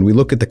interesting when we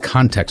look at the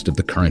context of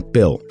the current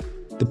bill.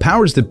 The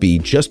powers that be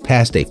just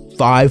passed a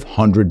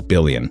 $500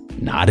 billion,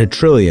 not a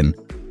trillion,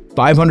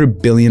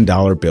 $500 billion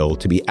bill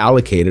to be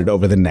allocated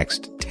over the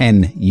next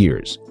 10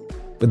 years.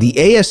 But the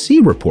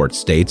ASC report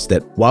states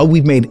that while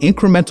we've made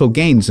incremental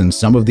gains in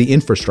some of the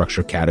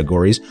infrastructure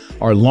categories,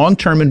 our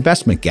long-term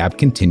investment gap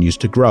continues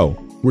to grow.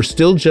 We're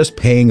still just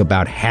paying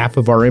about half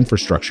of our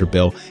infrastructure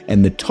bill,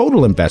 and the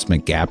total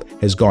investment gap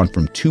has gone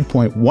from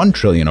 $2.1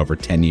 trillion over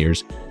 10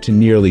 years to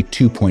nearly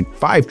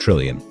 $2.5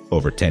 trillion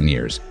over 10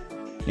 years.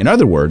 In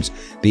other words,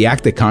 the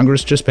act that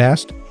Congress just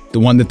passed, the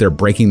one that they're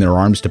breaking their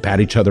arms to pat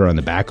each other on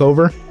the back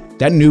over,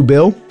 that new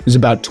bill is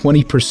about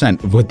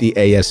 20% of what the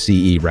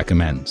ASCE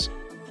recommends.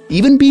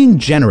 Even being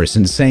generous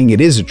in saying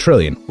it is a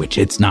trillion, which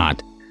it's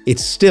not,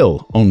 it's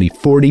still only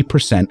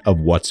 40% of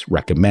what's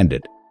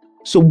recommended.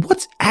 So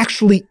what's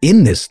actually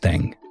in this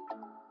thing?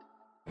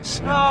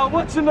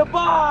 What's in the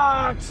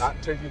box?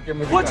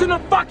 What's in the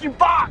fucking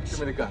box? Give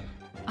me the gun.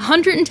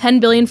 $110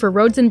 billion for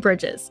roads and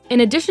bridges,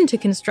 in addition to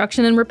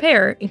construction and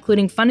repair,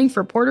 including funding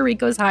for Puerto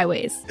Rico's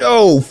highways.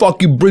 Oh,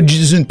 fucking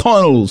bridges and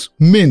tunnels.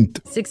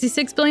 Mint.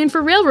 $66 billion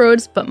for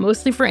railroads, but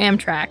mostly for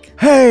Amtrak.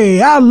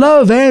 Hey, I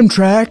love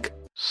Amtrak.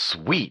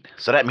 Sweet.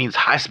 So that means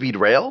high-speed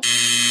rail?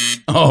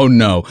 Oh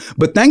no,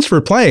 but thanks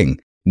for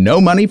playing. No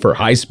money for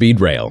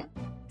high-speed rail.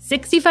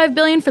 $65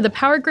 billion for the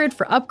power grid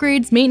for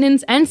upgrades,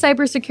 maintenance, and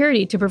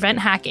cybersecurity to prevent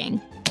hacking.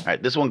 All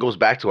right, this one goes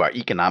back to our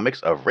economics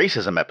of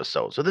racism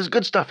episode, so there's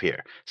good stuff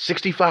here.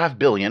 $65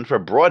 billion for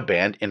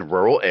broadband in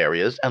rural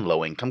areas and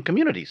low-income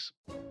communities.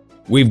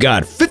 We've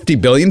got $50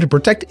 billion to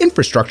protect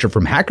infrastructure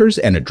from hackers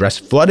and address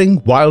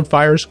flooding,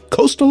 wildfires,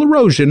 coastal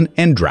erosion,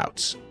 and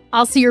droughts.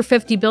 I'll see your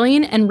 $50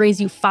 billion and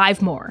raise you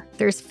 5 more.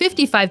 There's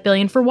 $55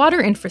 billion for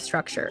water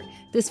infrastructure.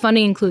 This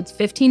funding includes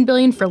 $15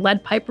 billion for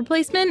lead pipe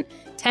replacement,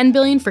 $10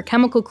 billion for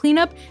chemical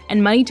cleanup,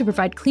 and money to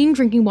provide clean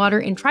drinking water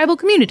in tribal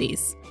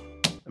communities.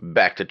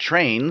 Back to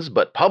trains,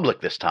 but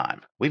public this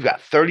time. We've got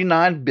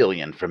 $39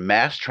 billion for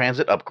mass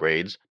transit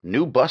upgrades,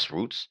 new bus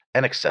routes,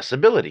 and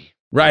accessibility.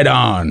 Right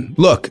on.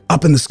 Look,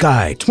 up in the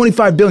sky,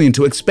 $25 billion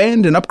to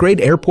expand and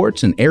upgrade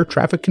airports and air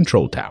traffic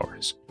control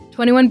towers.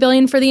 $21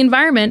 billion for the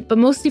environment, but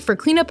mostly for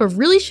cleanup of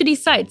really shitty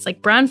sites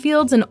like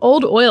brownfields and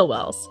old oil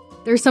wells.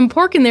 There's some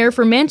pork in there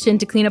for Manchin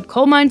to clean up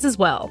coal mines as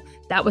well.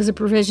 That was a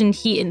provision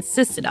he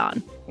insisted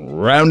on.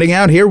 Rounding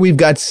out here, we've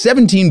got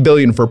 $17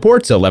 billion for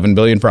ports, $11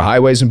 billion for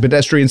highways and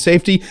pedestrian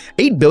safety,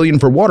 $8 billion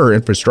for water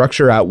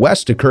infrastructure out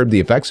west to curb the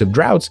effects of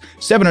droughts,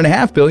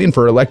 $7.5 billion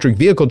for electric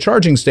vehicle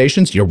charging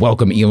stations, you're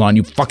welcome Elon,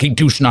 you fucking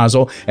douche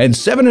nozzle, and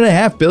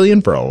 $7.5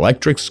 billion for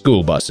electric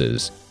school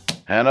buses.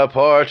 And a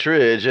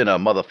partridge in a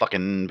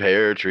motherfucking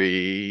pear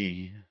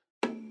tree.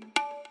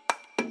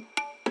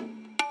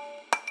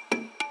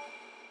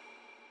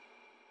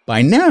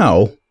 By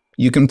now,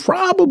 you can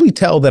probably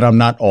tell that I'm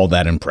not all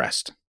that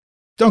impressed.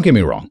 Don't get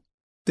me wrong.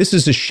 This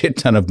is a shit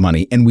ton of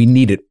money and we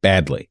need it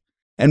badly.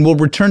 And we'll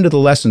return to the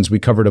lessons we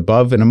covered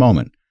above in a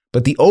moment.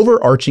 But the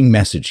overarching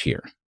message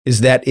here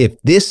is that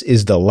if this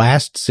is the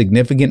last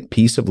significant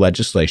piece of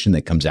legislation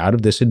that comes out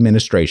of this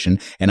administration,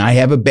 and I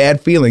have a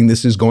bad feeling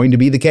this is going to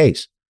be the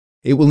case,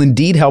 it will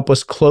indeed help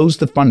us close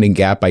the funding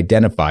gap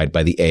identified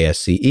by the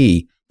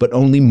ASCE, but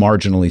only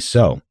marginally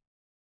so.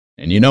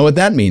 And you know what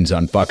that means,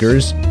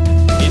 unfuckers.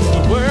 It's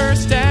the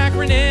worst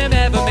acronym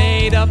ever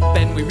made up,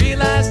 and we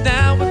realize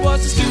now it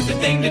was a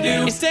stupid thing to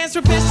do. It stands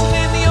for pissing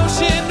in the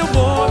ocean to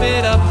warm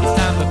it up. It's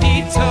time for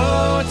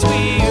veto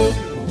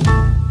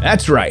tweet.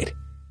 That's right.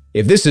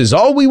 If this is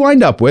all we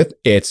wind up with,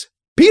 it's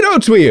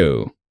peanuts for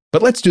you.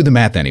 But let's do the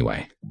math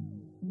anyway.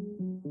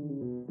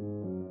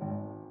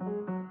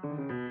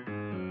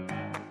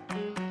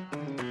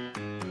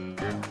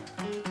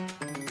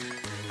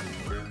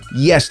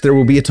 Yes, there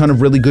will be a ton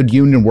of really good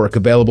union work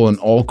available in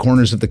all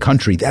corners of the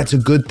country. That's a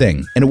good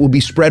thing. And it will be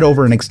spread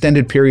over an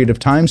extended period of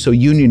time, so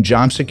union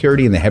job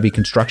security in the heavy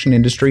construction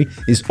industry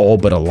is all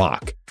but a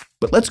lock.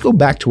 But let's go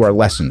back to our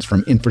lessons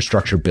from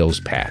infrastructure bills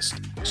past,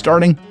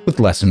 starting with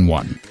lesson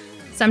 1.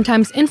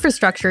 Sometimes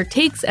infrastructure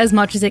takes as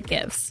much as it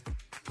gives.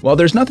 While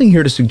there's nothing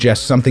here to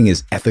suggest something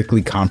is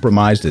ethically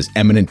compromised as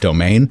eminent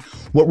domain,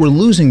 what we're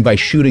losing by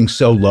shooting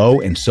so low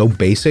and so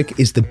basic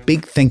is the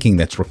big thinking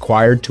that's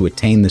required to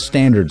attain the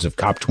standards of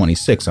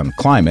COP26 on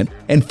climate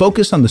and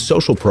focus on the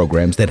social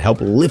programs that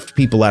help lift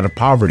people out of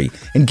poverty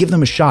and give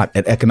them a shot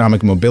at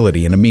economic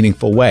mobility in a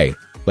meaningful way,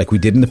 like we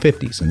did in the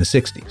 50s and the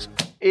 60s.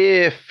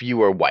 If you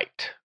were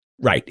white.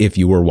 Right, if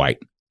you were white.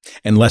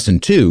 And lesson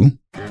 2.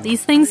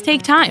 These things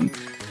take time.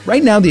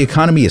 Right now, the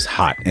economy is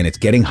hot, and it's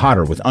getting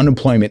hotter with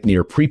unemployment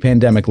near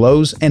pre-pandemic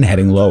lows and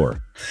heading lower.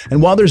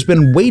 And while there's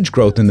been wage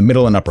growth in the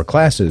middle and upper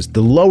classes,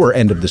 the lower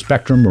end of the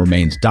spectrum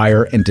remains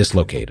dire and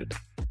dislocated.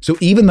 So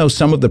even though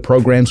some of the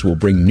programs will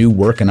bring new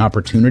work and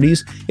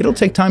opportunities, it'll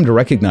take time to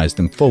recognize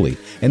them fully,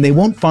 and they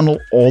won't funnel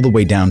all the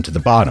way down to the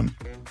bottom.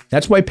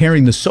 That's why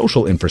pairing the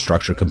social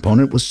infrastructure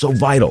component was so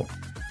vital.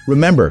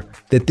 Remember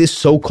that this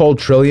so-called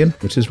trillion,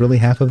 which is really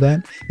half of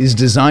that, is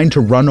designed to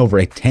run over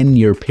a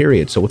 10-year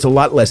period, so it's a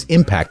lot less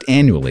impact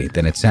annually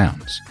than it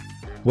sounds.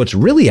 What's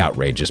really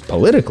outrageous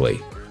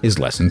politically is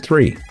lesson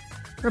 3.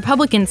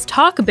 Republicans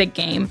talk a big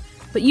game,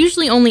 but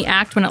usually only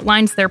act when it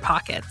lines their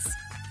pockets.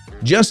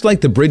 Just like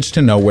the Bridge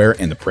to Nowhere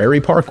and the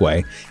Prairie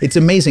Parkway, it's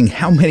amazing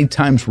how many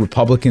times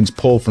Republicans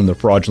pull from the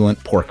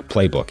fraudulent pork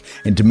playbook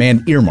and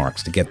demand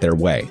earmarks to get their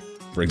way.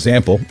 For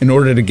example, in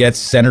order to get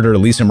Senator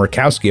Lisa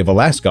Murkowski of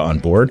Alaska on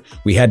board,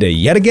 we had to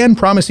yet again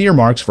promise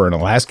earmarks for an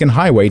Alaskan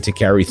highway to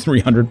carry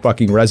 300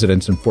 fucking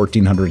residents and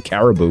 1,400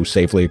 caribou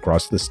safely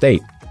across the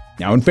state.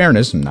 Now, in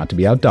fairness, and not to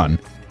be outdone,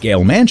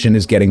 Gail Manchin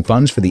is getting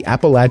funds for the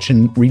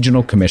Appalachian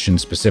Regional Commission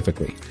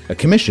specifically, a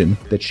commission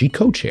that she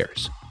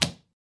co-chairs.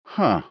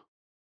 Huh.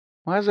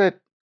 Why's that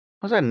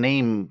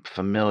name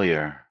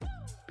familiar?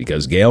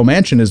 Because Gail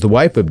Manchin is the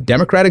wife of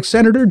Democratic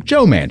Senator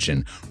Joe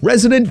Manchin,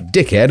 resident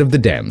dickhead of the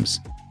Dems.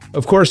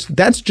 Of course,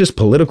 that's just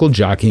political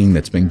jockeying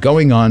that's been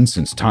going on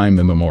since time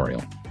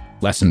immemorial.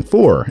 Lesson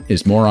 4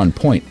 is more on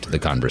point to the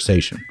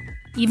conversation.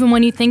 Even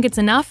when you think it's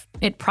enough,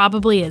 it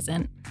probably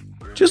isn't.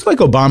 Just like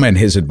Obama and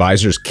his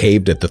advisors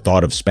caved at the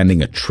thought of spending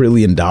 $1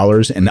 trillion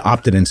and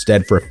opted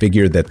instead for a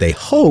figure that they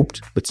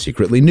hoped, but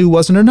secretly knew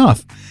wasn't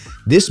enough,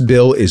 this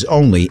bill is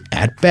only,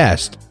 at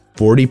best,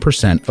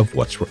 40% of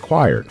what's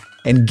required.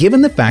 And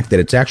given the fact that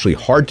it's actually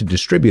hard to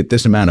distribute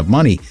this amount of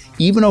money,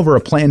 even over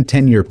a planned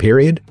 10-year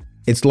period,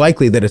 it's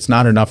likely that it's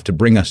not enough to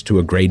bring us to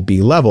a grade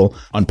B level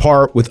on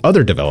par with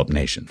other developed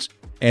nations.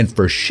 And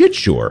for shit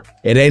sure,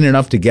 it ain't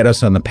enough to get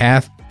us on the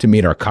path to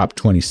meet our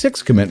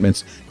COP26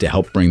 commitments to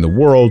help bring the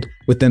world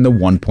within the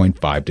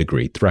 1.5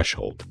 degree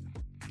threshold.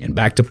 And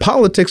back to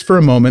politics for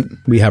a moment,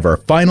 we have our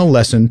final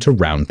lesson to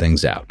round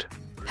things out.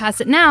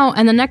 Pass it now,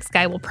 and the next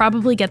guy will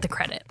probably get the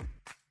credit.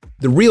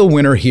 The real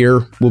winner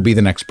here will be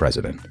the next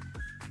president.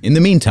 In the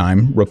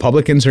meantime,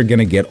 Republicans are going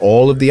to get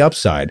all of the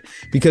upside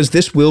because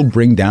this will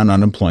bring down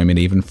unemployment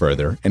even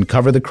further and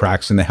cover the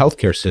cracks in the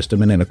healthcare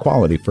system and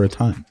inequality for a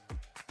time.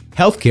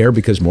 Healthcare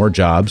because more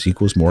jobs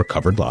equals more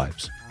covered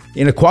lives.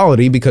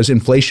 Inequality because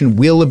inflation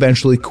will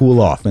eventually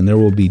cool off and there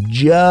will be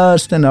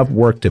just enough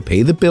work to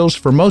pay the bills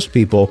for most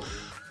people,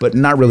 but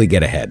not really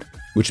get ahead,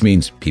 which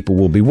means people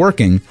will be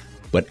working,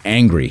 but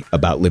angry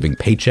about living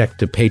paycheck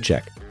to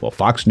paycheck, while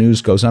Fox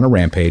News goes on a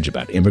rampage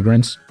about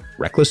immigrants,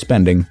 reckless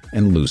spending,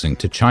 and losing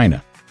to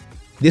China.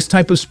 This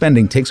type of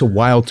spending takes a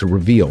while to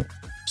reveal,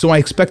 so I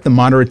expect the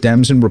moderate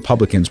Dems and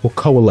Republicans will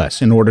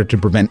coalesce in order to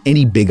prevent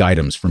any big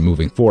items from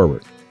moving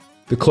forward.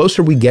 The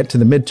closer we get to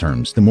the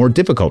midterms, the more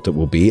difficult it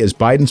will be as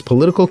Biden's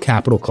political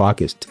capital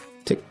clock is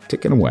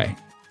ticking away.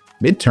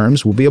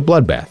 Midterms will be a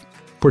bloodbath,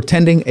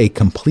 portending a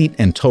complete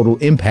and total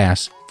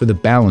impasse for the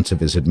balance of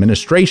his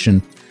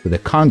administration with a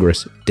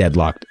Congress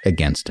deadlocked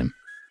against him.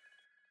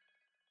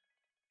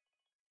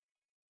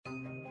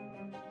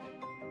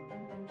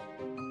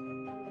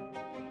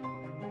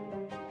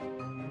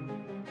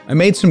 I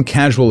made some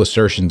casual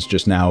assertions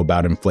just now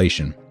about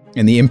inflation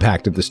and the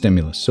impact of the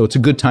stimulus, so it's a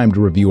good time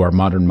to review our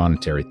modern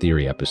monetary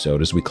theory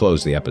episode as we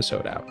close the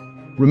episode out.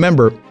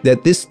 Remember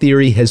that this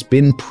theory has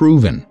been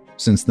proven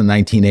since the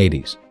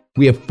 1980s.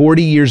 We have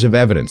 40 years of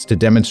evidence to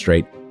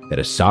demonstrate that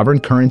a sovereign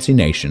currency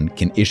nation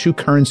can issue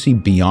currency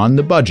beyond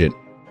the budget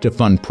to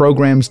fund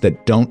programs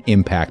that don't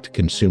impact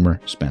consumer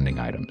spending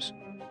items.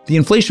 The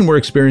inflation we're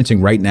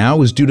experiencing right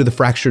now is due to the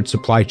fractured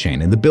supply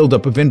chain and the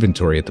buildup of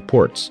inventory at the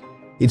ports.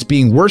 It's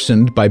being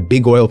worsened by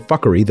big oil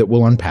fuckery that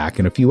we'll unpack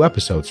in a few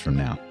episodes from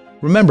now.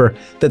 Remember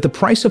that the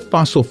price of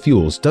fossil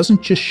fuels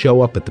doesn't just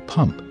show up at the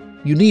pump.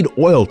 You need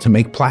oil to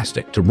make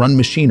plastic, to run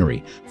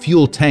machinery,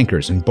 fuel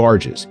tankers and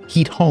barges,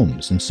 heat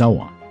homes, and so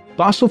on.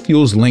 Fossil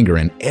fuels linger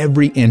in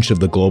every inch of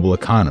the global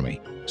economy,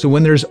 so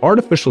when there's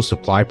artificial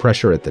supply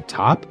pressure at the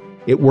top,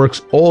 it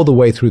works all the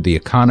way through the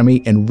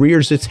economy and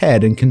rears its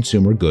head in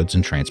consumer goods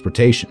and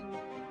transportation.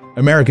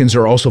 Americans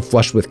are also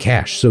flush with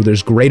cash, so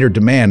there's greater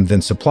demand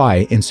than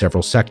supply in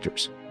several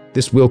sectors.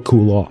 This will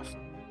cool off.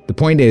 The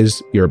point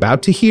is, you're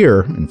about to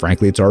hear, and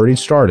frankly it's already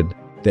started,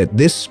 that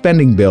this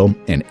spending bill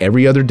and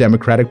every other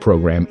Democratic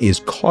program is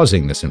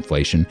causing this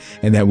inflation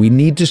and that we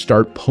need to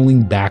start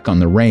pulling back on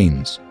the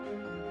reins.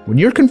 When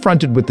you're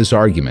confronted with this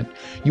argument,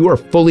 you are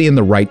fully in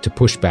the right to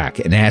push back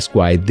and ask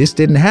why this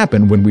didn't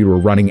happen when we were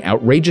running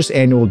outrageous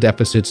annual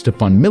deficits to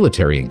fund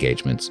military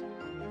engagements.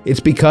 It's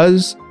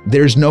because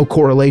there's no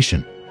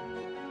correlation.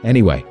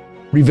 Anyway,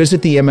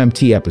 revisit the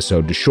MMT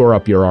episode to shore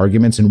up your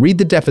arguments and read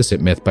The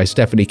Deficit Myth by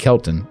Stephanie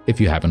Kelton if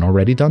you haven't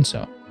already done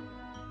so.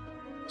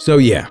 So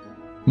yeah,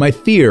 my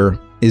fear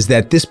is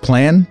that this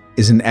plan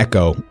is an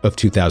echo of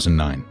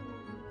 2009.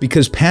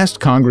 Because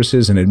past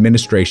Congresses and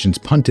administrations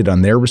punted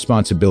on their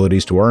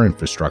responsibilities to our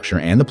infrastructure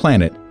and the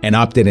planet and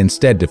opted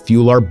instead to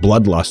fuel our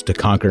bloodlust to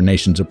conquer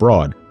nations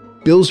abroad,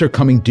 bills are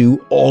coming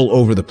due all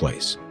over the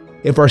place.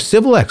 If our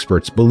civil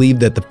experts believe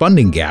that the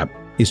funding gap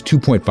is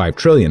 $2.5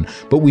 trillion,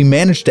 but we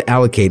managed to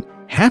allocate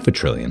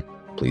 $500 billion,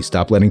 please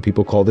stop letting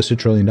people call this $1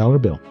 trillion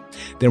bill,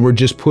 then we're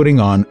just putting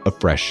on a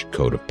fresh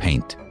coat of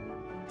paint.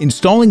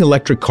 Installing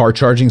electric car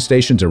charging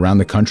stations around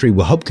the country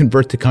will help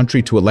convert the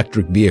country to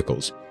electric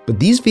vehicles. But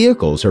these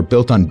vehicles are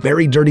built on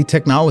very dirty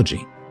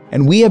technology,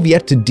 and we have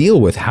yet to deal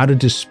with how to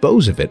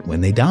dispose of it when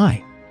they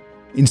die.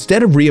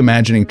 Instead of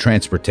reimagining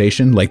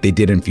transportation like they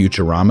did in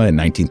Futurama in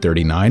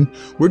 1939,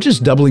 we're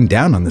just doubling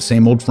down on the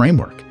same old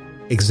framework.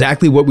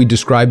 Exactly what we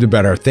described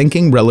about our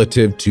thinking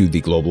relative to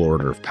the global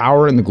order of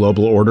power and the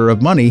global order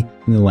of money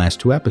in the last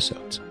 2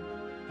 episodes.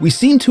 We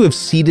seem to have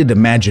ceded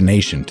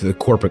imagination to the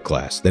corporate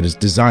class that is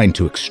designed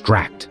to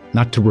extract,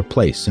 not to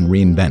replace and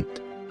reinvent.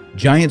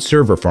 Giant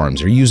server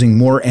farms are using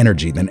more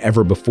energy than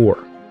ever before.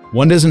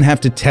 One doesn't have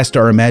to test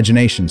our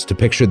imaginations to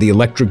picture the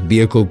electric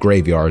vehicle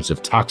graveyards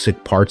of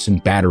toxic parts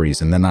and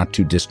batteries in the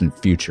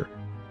not-too-distant future.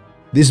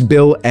 This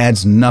bill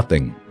adds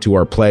nothing to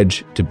our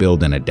pledge to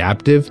build an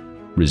adaptive,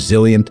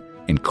 resilient,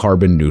 and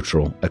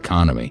carbon-neutral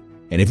economy.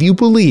 And if you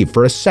believe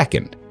for a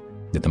second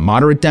that the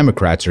moderate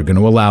Democrats are going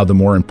to allow the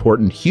more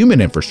important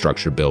human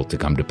infrastructure bill to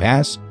come to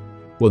pass,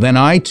 well then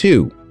I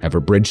too have a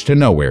bridge to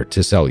nowhere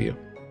to sell you.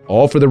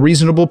 All for the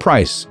reasonable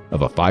price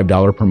of a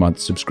 $5 per month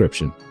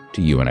subscription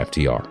to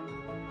UNFTR.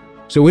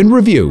 So in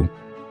review,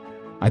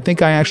 I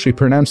think I actually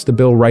pronounced the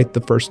bill right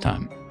the first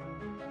time.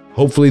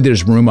 Hopefully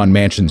there's room on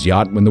Manchin's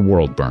yacht when the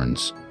world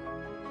burns.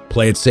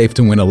 Play it safe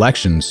to win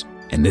elections,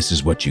 and this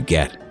is what you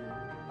get.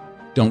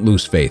 Don't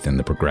lose faith in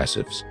the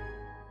progressives.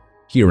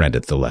 Here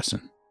endeth the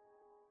lesson.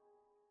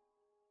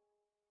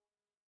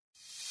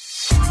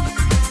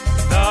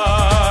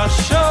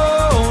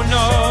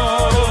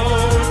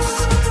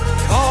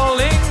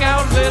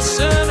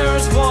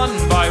 Listeners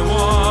one by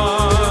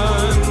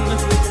one.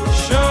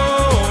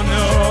 Show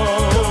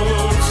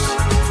notes,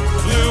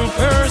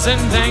 bloopers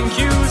and thank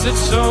yous,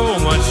 it's so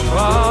much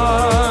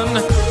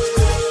fun.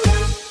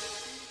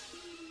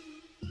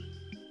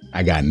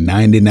 I got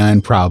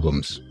 99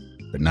 problems,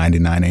 but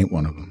 99 ain't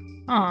one of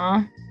them. Aw.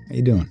 How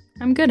you doing?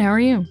 I'm good, how are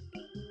you?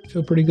 I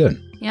feel pretty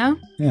good. Yeah?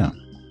 Yeah.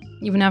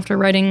 Even after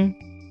writing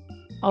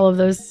all of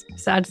those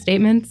sad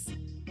statements?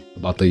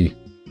 About the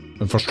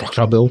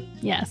infrastructure bill?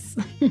 Yes.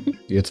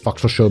 It's fucked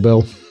for show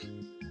bill.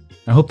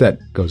 I hope that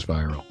goes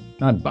viral.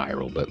 Not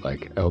viral, but I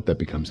hope that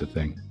becomes a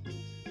thing.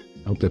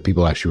 I hope that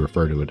people actually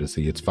refer to it as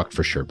the it's fucked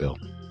for sure bill.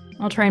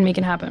 I'll try and make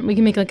it happen. We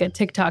can make a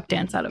TikTok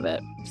dance out of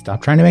it.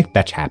 Stop trying to make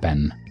fetch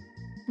happen.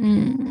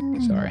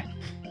 Sorry.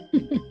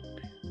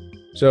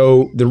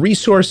 So the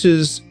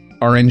resources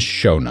are in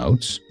show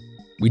notes.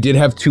 We did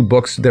have 2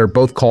 books. They're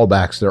both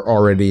callbacks. They're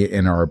already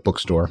in our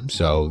bookstore.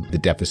 So The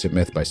Deficit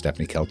Myth by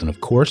Stephanie Kelton,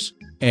 of course.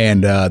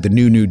 And The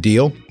New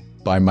Deal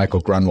by Michael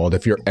Grunwald.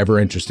 If you're ever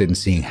interested in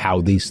seeing how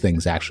these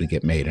things actually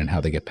get made and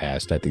how they get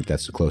passed, I think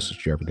that's the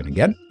closest you're ever going to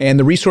get. And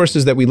the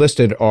resources that we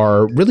listed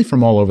are really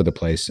from all over the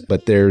place,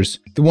 but there's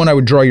the one I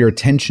would draw your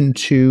attention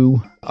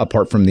to,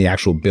 apart from the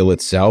actual bill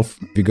itself.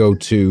 If you go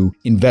to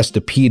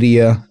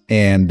Investopedia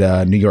and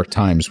New York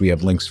Times, we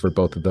have links for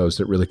both of those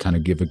that really kind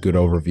of give a good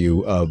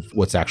overview of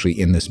what's actually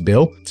in this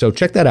bill. So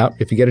check that out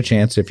if you get a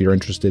chance, if you're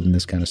interested in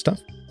this kind of stuff.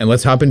 And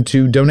let's hop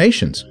into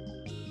donations.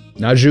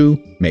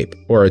 Naju Mape,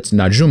 or it's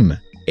Najum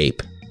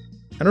Ape.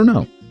 I don't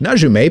know.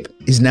 Najum Ape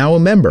is now a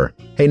member.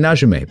 Hey,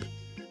 Najum Ape,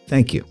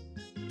 thank you.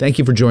 Thank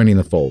you for joining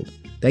the fold.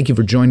 Thank you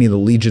for joining the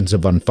legions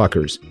of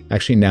unfuckers.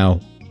 Actually, now,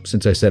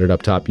 since I said it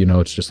up top,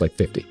 it's just like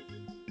 50.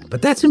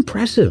 But that's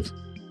impressive.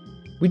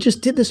 We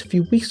just did this a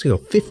few weeks ago.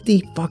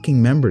 50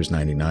 fucking members,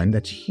 99.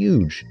 That's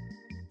huge.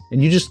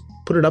 And you just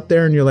put it up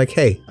there and you're like,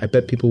 hey, I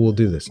bet people will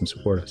do this and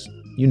support us.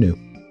 You knew.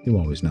 You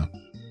always know.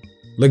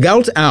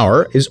 Legault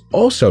Hour is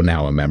also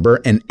now a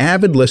member, an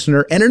avid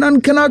listener, and an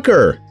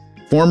uncanucker.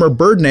 Former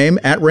bird name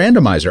at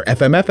Randomizer,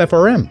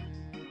 FMFFRM.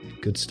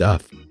 Good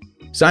stuff.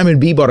 Simon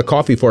B bought a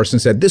coffee for us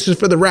and said, this is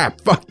for the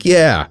rap. Fuck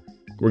yeah.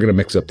 We're going to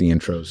mix up the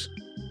intros.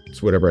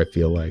 It's whatever I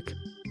feel like.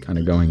 Kind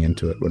of going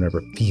into it,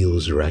 whatever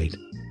feels right.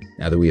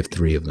 Now that we have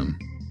 3 of them.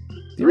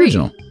 The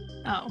original.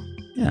 Oh.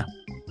 Yeah.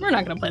 We're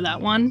not going to play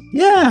that one.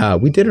 Yeah,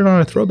 we did it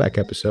on a throwback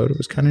episode. It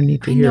was kind of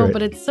neat to hear it.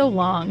 But it's so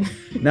long.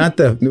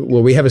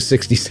 We have a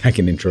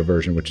 60-second intro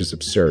version, which is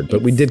absurd,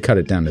 but we did cut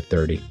it down to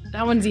 30.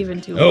 That one's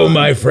even too long. Oh,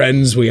 my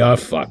friends, we are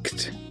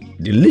fucked.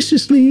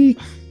 Deliciously.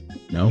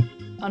 No.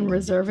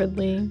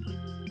 Unreservedly.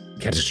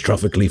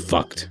 Catastrophically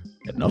fucked.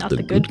 And not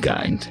the good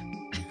kind.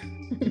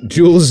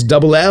 Jules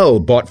Double L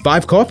bought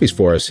 5 coffees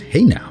for us.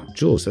 Hey now,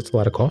 Jules, that's a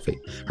lot of coffee.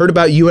 Heard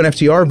about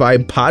UNFTR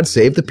via Pod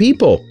Save the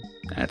People.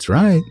 That's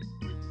right.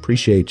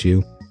 Appreciate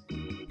you.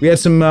 We had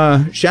some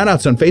shout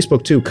outs on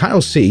Facebook too.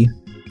 Kyle C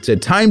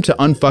said, time to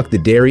unfuck the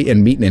dairy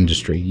and meat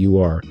industry. You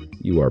are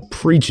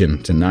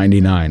preaching to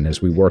 99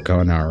 as we work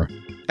on our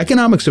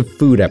economics of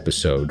food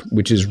episode,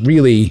 which is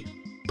really,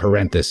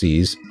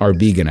 parentheses, our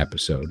vegan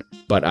episode.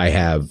 But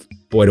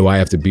boy, do I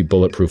have to be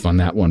bulletproof on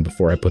that one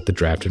before I put the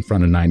draft in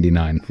front of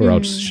 99, or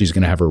else she's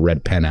going to have her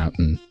red pen out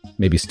and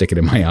maybe stick it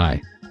in my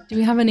eye. Do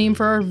we have a name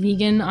for our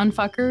vegan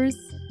unfuckers?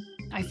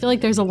 I feel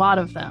like there's a lot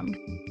of them.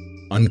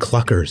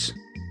 Uncluckers.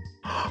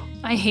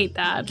 I hate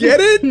that. Get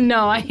it?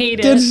 No, I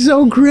hate it. That's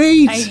so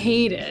great. I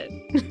hate it.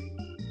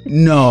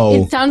 No.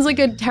 It sounds like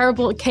a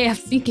terrible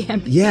KFC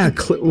campaign. Yeah,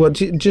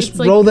 just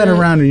roll that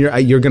around and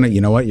you're going to,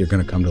 you know what? You're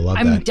going to come to love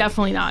that. I'm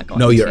definitely not going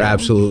to. No, you're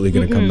absolutely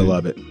going to come to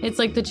love it. It's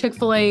like the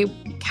Chick-fil-A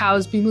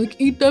cows being like,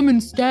 eat them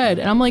instead.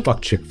 And I'm like,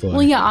 fuck Chick-fil-A.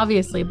 Well, yeah,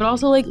 obviously. But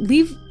also like,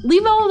 leave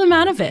all of them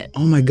out of it.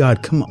 Oh my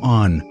God, come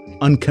on.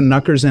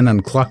 Uncnuckers and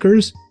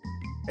uncluckers?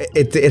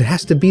 It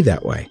has to be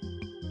that way.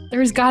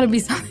 There's got to be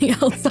something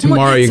else.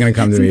 Tomorrow you're going to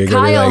come to me. You're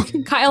Kyle, be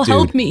like, Kyle,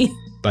 help me.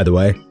 By the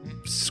way,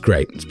 it's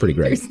great. It's pretty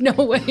great. There's no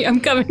way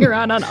I'm coming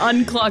around on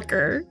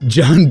unclucker.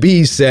 John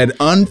B said,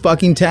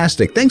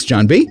 unfucking-tastic. Thanks,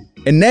 John B.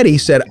 And Nettie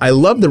said, I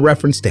love the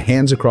reference to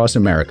Hands Across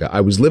America.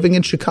 I was living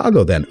in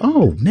Chicago then.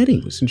 Oh,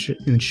 Nettie was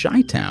in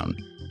Chi-Town.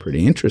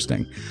 Pretty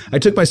interesting. I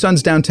took my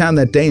sons downtown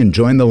that day and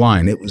joined the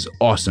line. It was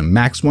awesome.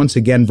 Max once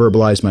again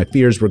verbalized my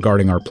fears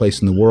regarding our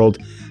place in the world.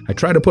 I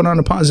try to put on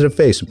a positive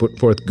face and put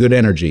forth good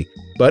energy,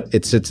 but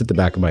it sits at the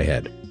back of my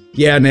head.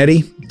 Yeah,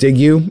 Nettie, dig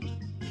you.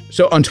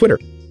 So on Twitter,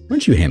 why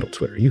don't you handle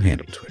Twitter? You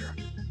handle Twitter.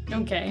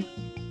 Okay.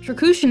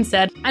 Trakushin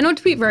said, I don't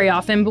tweet very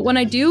often, but when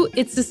I do,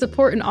 it's to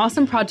support an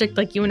awesome project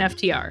like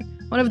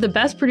UNFTR, one of the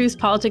best produced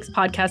politics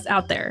podcasts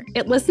out there.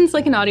 It listens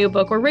like an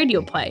audiobook or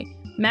radio play.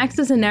 Max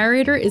as a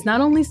narrator is not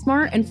only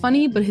smart and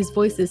funny, but his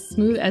voice is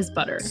smooth as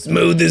butter.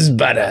 Smooth as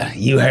butter.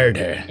 You heard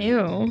her.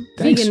 Ew.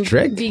 Thanks,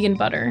 Trick. Vegan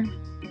butter.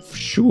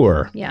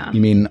 Sure. Yeah.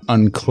 You mean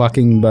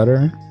unclucking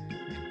butter?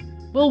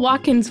 Will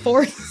Watkins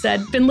Forth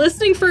said, been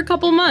listening for a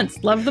couple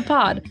months. Love the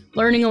pod.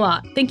 Learning a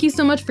lot. Thank you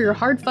so much for your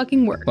hard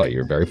fucking work. Oh,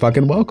 you're very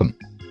fucking welcome.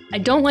 I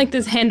don't like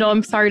this handle.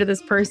 I'm sorry to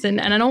this person,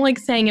 and I don't like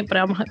saying it, but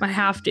I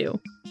have to.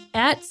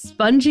 At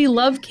Spongy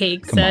Love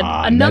Cake said,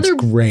 another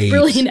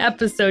brilliant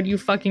episode, you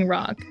fucking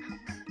rock.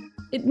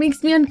 It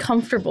makes me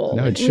uncomfortable.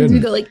 No, it shouldn't.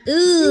 Makes me go like,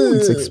 ooh.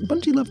 It's like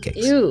Spongy Love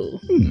Cakes. Ew.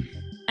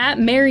 At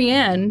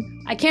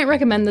Marianne, I can't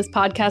recommend this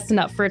podcast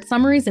enough for its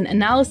summaries and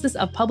analysis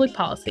of public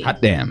policy.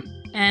 Hot damn.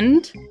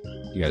 And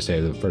you gotta say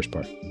the first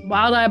part.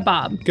 Wild Eye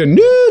Bob.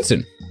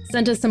 Knudsen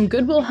sent us some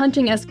Goodwill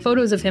Hunting-esque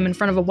photos of him in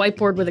front of a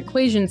whiteboard with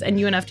equations and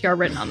UNFTR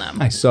written on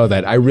them. I saw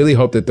that. I really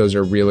hope that those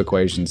are real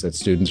equations that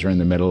students are in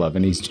the middle of,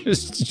 and he's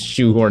just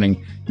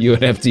shoehorning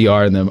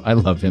UNFTR in them. I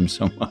love him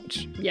so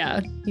much.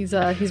 Yeah, he's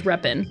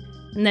repping.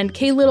 And then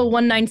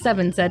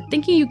KLittle197 said,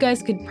 thinking you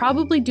guys could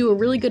probably do a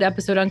really good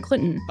episode on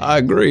Clinton. I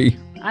agree.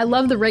 I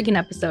love the Reagan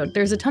episode.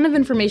 There's a ton of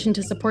information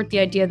to support the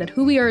idea that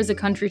who we are as a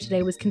country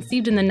today was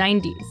conceived in the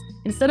 90s.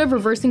 Instead of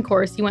reversing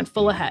course, you went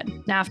full ahead.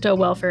 NAFTA,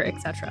 welfare,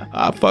 etc.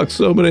 I fucked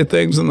so many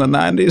things in the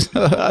 90s.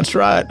 That's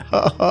right.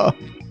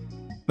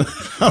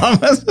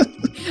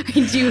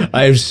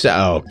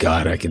 Oh,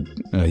 God, I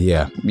could...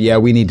 Yeah,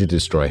 we need to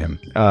destroy him.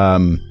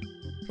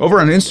 Over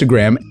on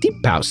Instagram,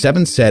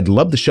 DeepPow7 said,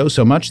 love the show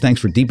so much.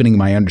 Thanks for deepening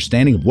my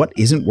understanding of what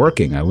isn't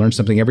working. I learn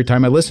something every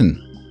time I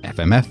listen.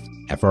 FMF,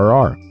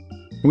 FRR.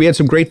 We had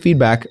some great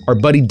feedback. Our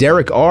buddy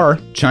Derek R.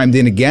 chimed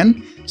in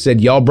again,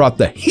 said, y'all brought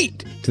the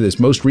heat to this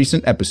most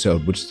recent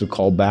episode, which is a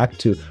callback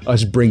to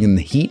us bringing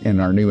the heat in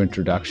our new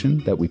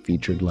introduction that we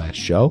featured last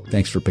show.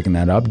 Thanks for picking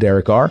that up,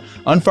 Derek R.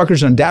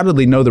 Unfuckers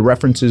undoubtedly know the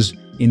references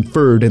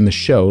inferred in the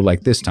show,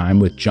 like this time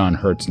with John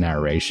Hurt's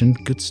narration.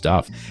 Good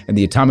stuff. And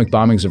the atomic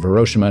bombings of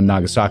Hiroshima and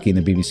Nagasaki in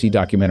the BBC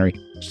documentary.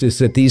 Just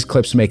that these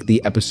clips make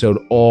the episode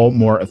all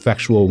more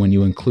effectual when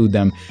you include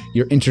them.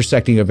 Your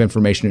intersecting of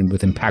information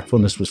with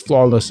impactfulness was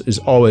flawless as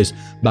always.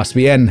 Bas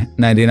bien,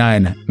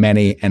 99,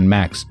 Manny, and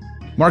Max.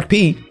 Mark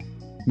P.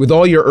 With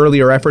all your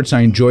earlier efforts, I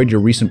enjoyed your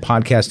recent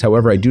podcast.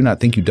 However, I do not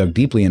think you dug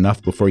deeply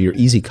enough before your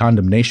easy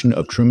condemnation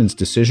of Truman's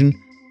decision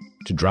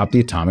to drop the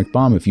atomic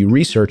bomb. If you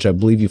research, I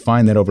believe you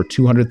find that over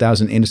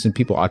 200,000 innocent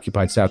people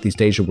occupied Southeast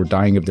Asia were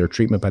dying of their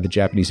treatment by the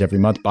Japanese every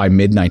month by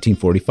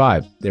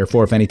mid-1945.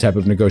 Therefore, if any type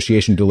of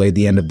negotiation delayed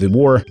the end of the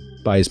war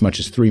by as much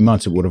as 3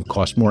 months, it would have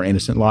cost more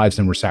innocent lives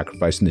than were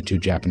sacrificed in the 2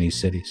 Japanese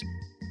cities.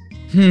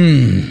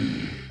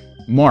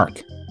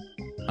 Mark,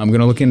 I'm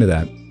going to look into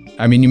that.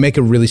 I mean, you make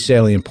a really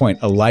salient point.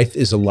 A life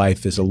is a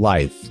life is a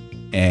life.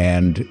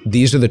 And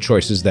these are the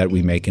choices that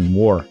we make in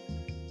war.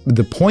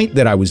 The point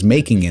that I was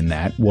making in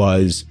that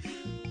was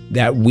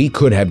that we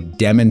could have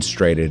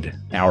demonstrated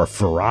our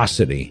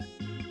ferocity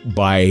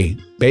by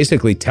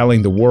basically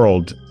telling the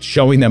world,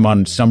 showing them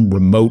on some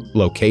remote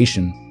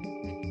location,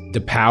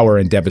 the power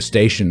and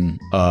devastation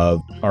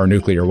of our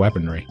nuclear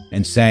weaponry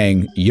and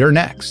saying, you're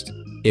next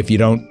if you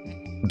don't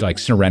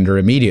surrender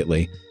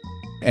immediately.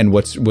 And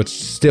what's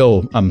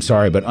still, I'm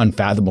sorry, but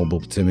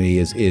unfathomable to me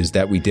is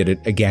that we did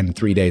it again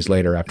 3 days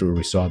later after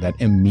we saw that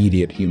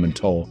immediate human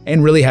toll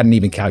and really hadn't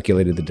even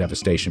calculated the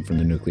devastation from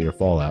the nuclear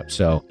fallout.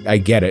 So I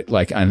get it,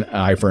 like an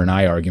eye for an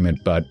eye argument,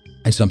 but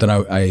it's something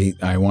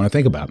I want to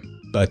think about.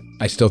 But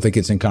I still think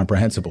it's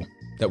incomprehensible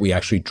that we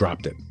actually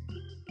dropped it.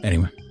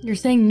 Anyway. You're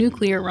saying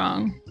nuclear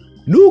wrong.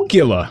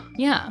 Nuclear?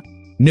 Yeah.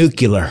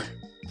 Nuclear.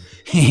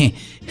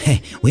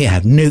 We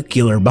have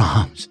nuclear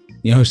bombs.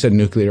 You know who said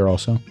nuclear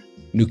also?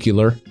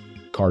 Nuclear.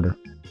 Carter.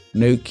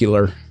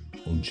 Nuclear.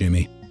 Old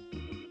Jimmy.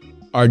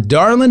 Our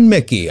darling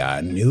Mickey.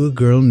 I knew a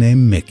girl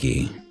named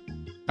Mickey.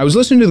 I was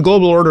listening to the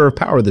Global Order of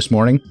Power this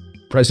morning.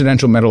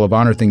 Presidential Medal of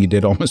Honor thing you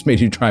did almost made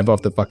you drive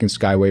off the fucking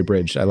Skyway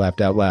Bridge. I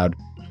laughed out loud.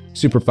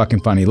 Super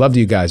fucking funny. Loved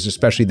you guys,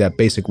 especially that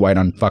basic white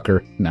on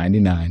fucker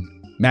 99.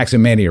 Max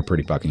and Manny are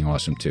pretty fucking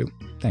awesome too.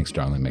 Thanks,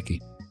 darling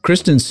Mickey.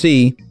 Kristen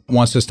C.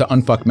 wants us to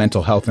unfuck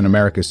mental health in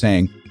America,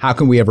 saying, how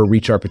can we ever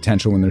reach our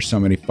potential when there's so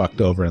many fucked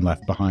over and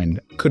left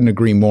behind? Couldn't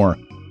agree more.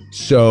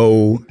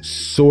 So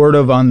sort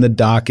of on the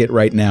docket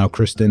right now,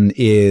 Kristen,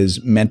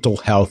 is mental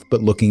health,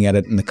 but looking at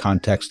it in the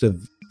context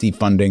of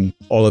defunding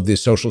all of the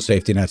social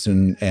safety nets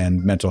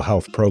and mental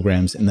health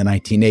programs in the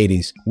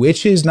 1980s,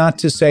 which is not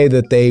to say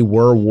that they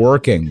were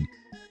working,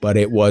 but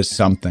it was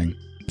something.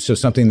 So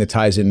something that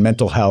ties in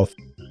mental health,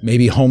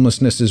 maybe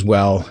homelessness as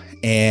well.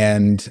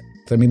 And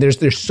I mean,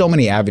 there's so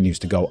many avenues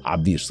to go,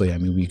 obviously. I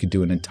mean, we could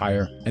do an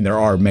entire, and there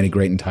are many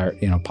great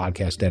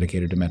podcasts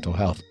dedicated to mental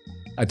health.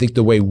 I think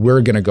the way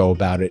we're going to go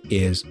about it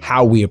is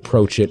how we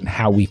approach it and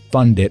how we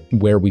fund it,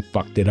 where we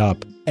fucked it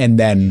up, and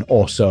then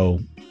also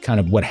kind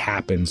of what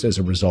happens as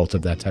a result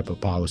of that type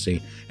of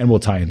policy. And we'll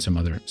tie in some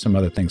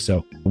other things.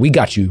 So we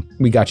got you,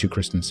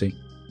 Kristen C.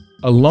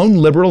 A lone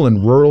liberal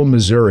in rural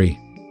Missouri.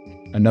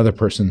 Another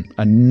person,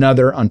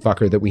 another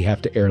unfucker that we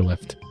have to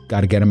airlift.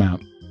 Got to get him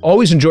out.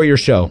 Always enjoy your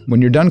show.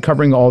 When you're done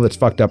covering all that's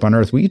fucked up on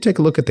Earth, will you take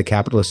a look at the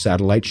capitalist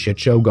satellite shit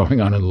show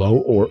going on in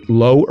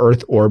low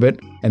Earth orbit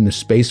and the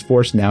Space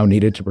Force now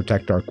needed to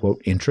protect our,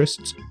 quote,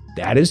 interests?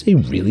 That is a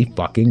really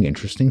fucking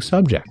interesting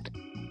subject.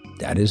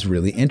 That is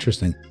really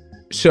interesting.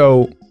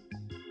 So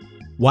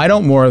why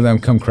don't more of them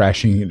come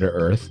crashing into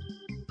Earth?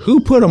 Who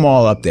put them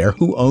all up there?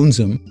 Who owns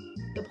them?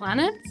 The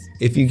planets?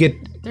 If you get...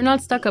 They're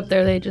not stuck up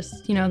there. They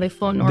just, they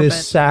float in orbit. The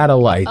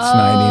satellites,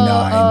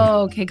 99.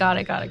 Oh, okay. Got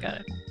it.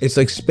 It's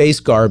like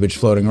space garbage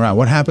floating around.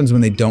 What happens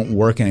when they don't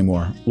work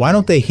anymore? Why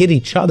don't they hit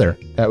each other?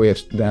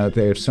 That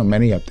they have so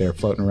many up there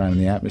floating around in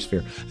the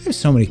atmosphere. I have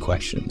so many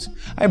questions.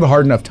 I have a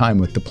hard enough time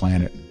with the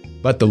planet.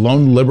 But the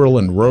lone liberal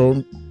and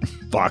rural...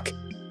 Fuck.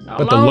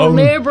 But the lone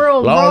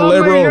liberal...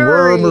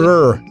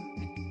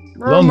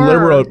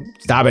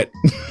 Stop it.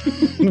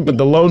 But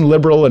the lone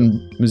liberal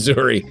in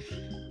Missouri...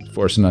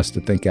 forcing us to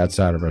think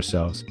outside of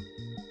ourselves.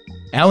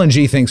 Alan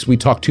G thinks we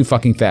talk too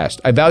fucking fast.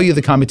 I value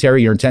the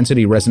commentary. Your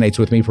intensity resonates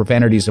with me.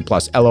 Profanity is a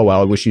plus. LOL.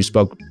 I wish you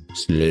spoke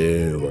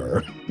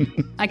slower.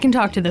 I can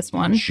talk to this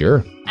one.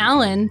 Sure.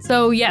 Alan,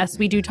 so yes,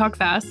 we do talk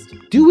fast.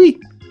 Do we?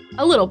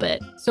 A little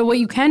bit. So what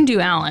you can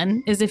do,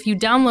 Alan, is if you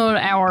download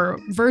our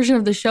version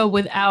of the show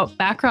without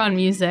background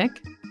music,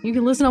 you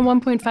can listen on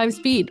 1.5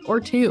 speed or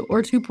 2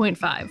 or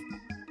 2.5.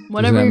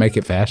 Whatever. Doesn't that make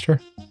it faster?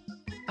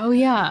 Oh,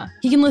 yeah.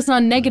 He can listen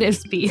on negative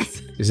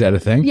speeds. Is that a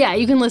thing? Yeah,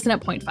 you can listen at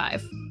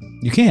 0.5.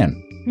 You can?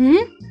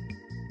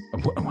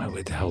 Mm-hmm.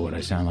 What the hell would I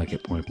sound like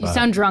at 0.5? You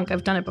sound drunk.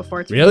 I've done it before.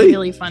 It's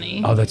really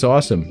funny. Oh, that's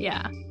awesome.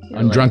 Yeah.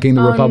 Undrunking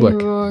the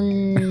Republic.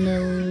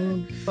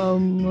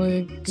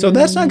 So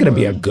that's not going to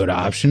be a good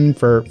option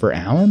for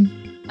Alan?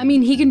 I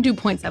mean, he can do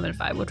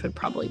 0.75, which would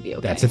probably be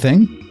okay. That's a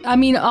thing? I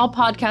mean, all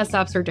podcast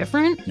apps are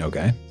different.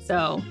 Okay.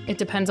 So it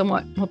depends on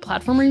what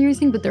platform we're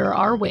using, but there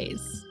are ways.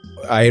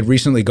 I had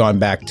recently gone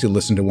back to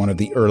listen to one of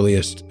the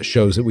earliest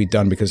shows that we'd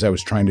done because I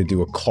was trying to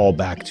do a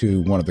callback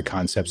to one of the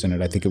concepts in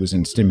it. I think it was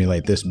in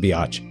Stimulate This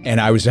Biatch. And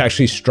I was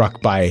actually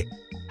struck by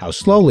how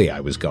slowly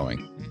I was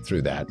going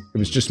through that. It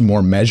was just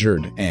more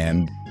measured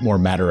and more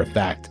matter of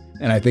fact.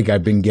 And I think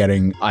I've been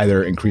getting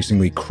either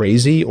increasingly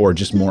crazy or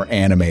just more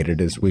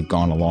animated as we've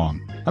gone along.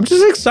 I'm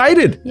just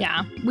excited.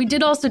 Yeah. We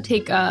did also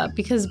take,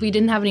 because we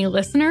didn't have any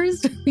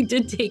listeners, we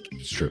did take...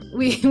 It's true.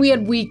 We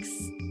had weeks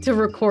to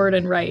record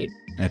and write.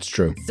 That's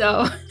true.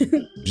 So...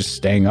 just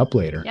staying up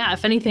later. Yeah,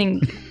 if anything,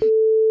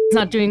 it's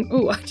not doing...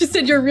 Ooh, I just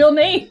said your real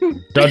name.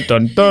 Dun,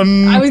 dun,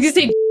 dun. I was going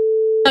to say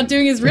not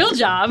doing his real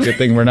job. Good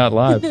thing we're not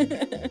live.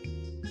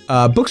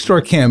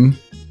 Bookstore Kim,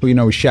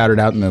 who we shouted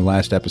out in the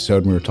last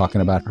episode when we were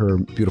talking about her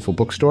beautiful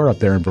bookstore up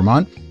there in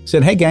Vermont,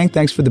 said, "Hey gang,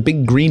 thanks for the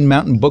Big Green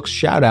Mountain Books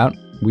shout out.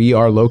 We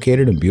are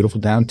located in beautiful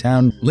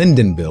downtown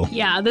Lyndonville."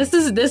 Yeah, this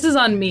is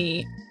on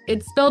me.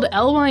 It's spelled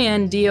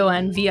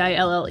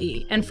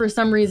Lyndonville. And for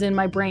some reason,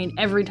 my brain,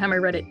 every time I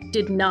read it,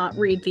 did not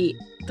read the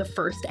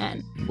first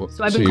N.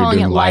 So I've been calling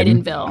it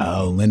Lyndonville.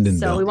 Oh, Lyndonville.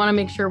 So we want to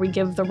make sure we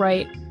give the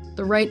right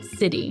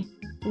city.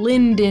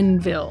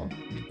 Lyndonville.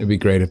 It'd be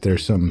great if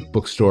there's some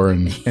bookstore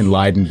in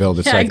Lyndonville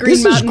that's like, Green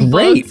this Mountain is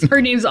great. Books. Her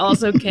name's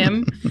also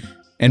Kim.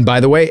 And by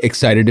the way,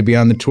 excited to be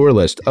on the tour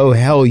list. Oh,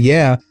 hell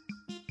yeah.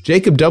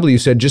 Jacob W.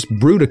 said, just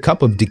brewed a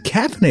cup of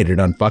decaffeinated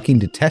Unfucking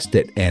to test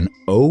it. And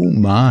oh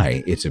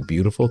my, it's a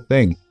beautiful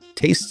thing.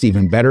 Tastes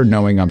even better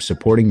knowing I'm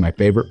supporting my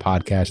favorite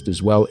podcast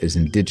as well as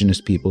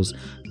Indigenous peoples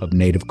of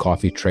native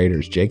coffee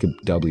traders. Jacob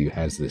W.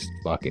 has this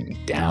fucking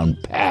down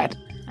pat.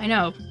 I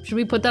know. Should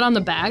we put that on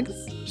the bags?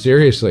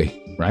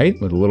 Seriously, right?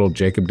 With a little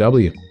Jacob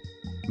W.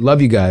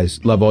 Love you guys.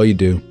 Love all you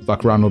do.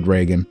 Fuck Ronald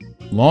Reagan.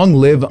 Long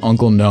live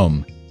Uncle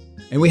Gnome.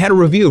 And we had a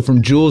review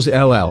from Jules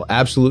LL.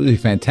 Absolutely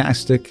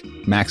fantastic.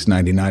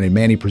 Max99 and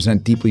Manny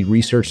present deeply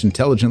researched,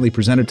 intelligently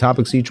presented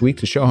topics each week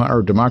to show how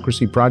our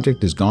democracy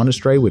project has gone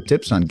astray with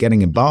tips on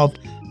getting involved,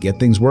 get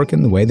things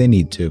working the way they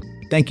need to.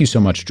 Thank you so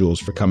much,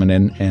 Jules, for coming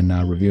in and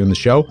reviewing the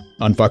show.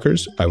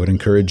 Unfuckers, I would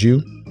encourage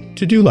you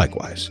to do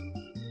likewise.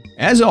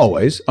 As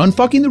always,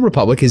 Unfucking the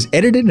Republic is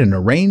edited and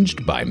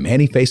arranged by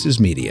Manny Faces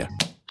Media.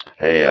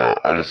 Hey,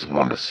 I just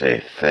want to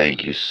say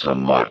thank you so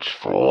much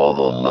for all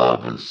the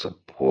love and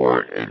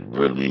support. It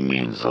really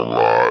means a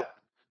lot.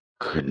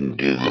 Couldn't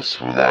do this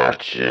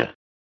without you.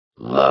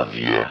 Love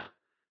you.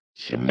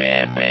 It's your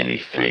man, Manny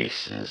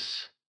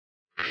Faces.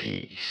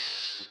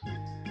 Peace.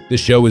 The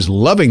show is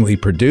lovingly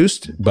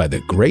produced by the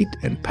great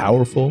and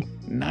powerful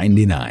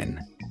 99.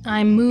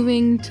 I'm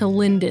moving to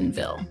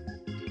Lyndonville.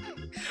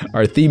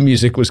 Our theme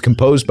music was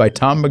composed by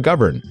Tom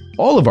McGovern.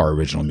 All of our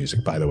original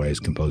music, by the way, is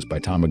composed by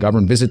Tom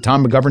McGovern. Visit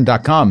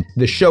tommcgovern.com.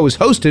 The show is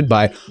hosted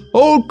by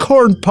Old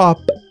Corn Pop,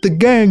 the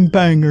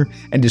gangbanger,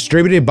 and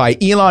distributed by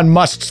Elon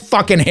Musk's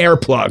fucking hair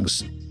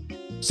plugs.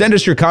 Send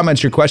us your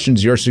comments, your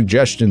questions, your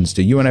suggestions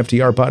to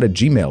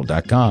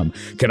unftrpod@gmail.com.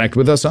 Connect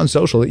with us on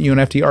social at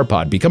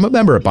unftrpod. Become a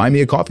member at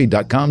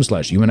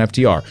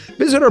buymeacoffee.com/unftr.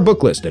 Visit our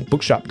book list at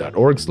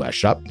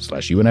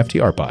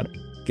bookshop.org/shop/unftrpod.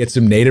 Get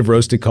some native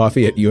roasted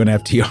coffee at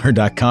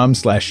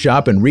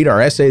unftr.com/shop and read our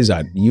essays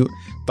on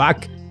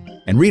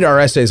read our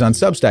essays on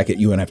Substack at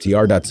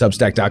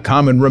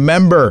unftr.substack.com. And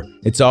remember,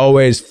 it's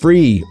always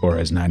free, or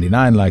as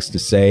 99 likes to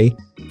say,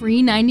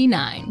 free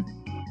 99.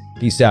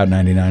 Peace out,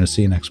 99. I'll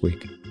see you next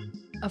week.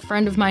 A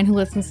friend of mine who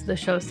listens to the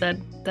show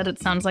said that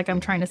it sounds like I'm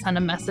trying to send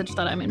a message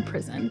that I'm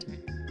imprisoned.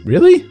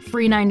 Really?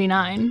 Free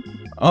 99.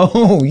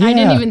 Oh, yeah. I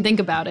didn't even think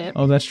about it.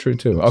 Oh, that's true,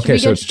 too. Okay,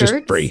 so it's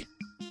just free.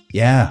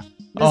 Yeah.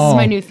 This is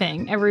my new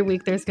thing. Every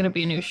week there's going to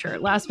be a new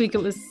shirt. Last week it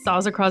was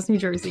Saws Across New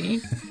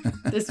Jersey.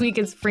 This week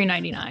it's free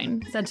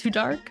 99. Is that too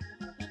dark?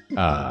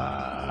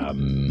 I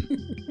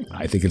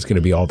think it's going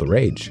to be all the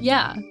rage.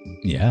 Yeah.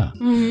 Yeah.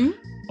 Mm-hmm.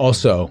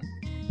 Also,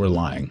 we're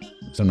lying.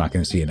 So I'm not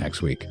going to see you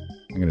next week.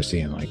 I'm going to see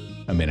you in like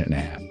a minute and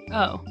a half.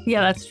 Oh, yeah,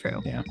 that's true.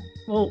 Yeah.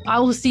 Well, I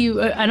will see you,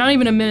 not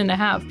even a minute and a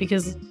half,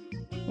 because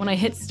when I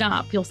hit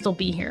stop, you'll still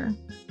be here.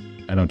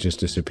 I don't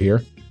just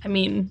disappear? I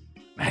mean...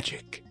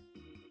 magic.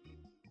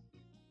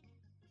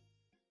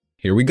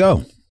 Here we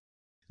go.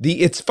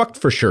 The It's Fucked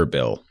for Sure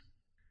bill.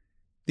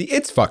 The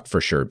It's Fucked for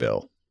Sure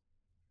bill.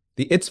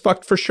 The It's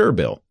Fucked for Sure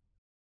bill.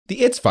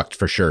 The It's Fucked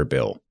for Sure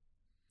bill.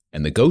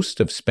 And the ghost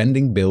of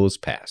spending bills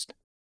past.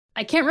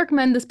 I can't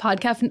recommend this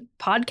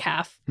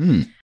podcast.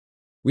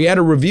 We had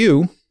a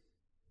review.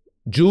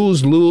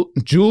 Jules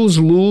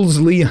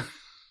Lulsley. What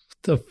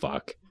the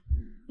fuck?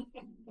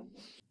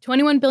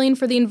 21 billion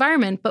for the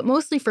environment, but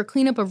mostly for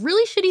cleanup of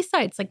really shitty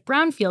sites like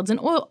brownfields and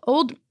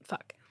old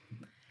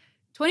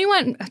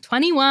 21.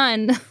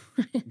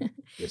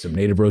 Get some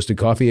native roasted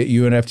coffee at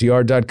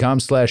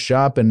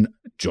unftr.com/shop and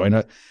join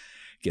us.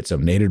 Get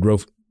some native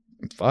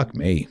fuck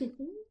me.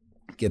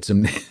 Get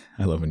some,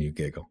 I love when you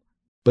giggle.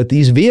 But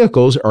these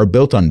vehicles are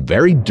built on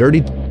very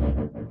dirty,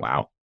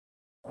 wow.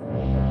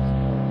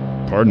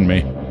 Pardon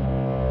me.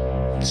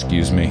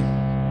 Excuse me.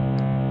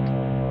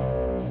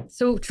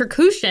 So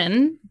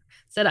Trakushin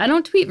said, I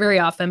don't tweet very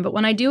often, but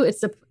when I do,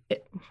 it's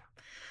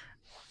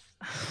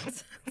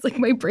like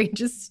my brain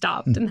just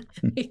stopped and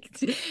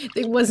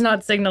it was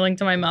not signaling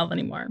to my mouth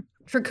anymore.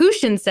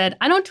 Trakushin said,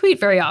 I don't tweet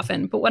very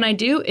often, but when I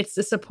do, it's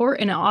to support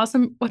an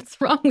awesome...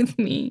 What's wrong with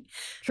me?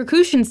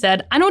 Trakushin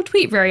said, I don't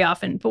tweet very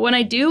often, but when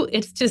I do,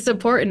 it's to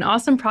support an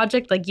awesome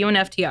project like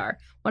UNFTR.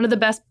 One of the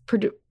best...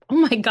 Oh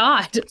my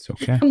God. It's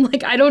okay. I'm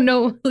like, I don't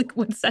know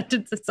what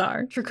sentences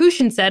are.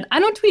 Trakushin said, I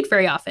don't tweet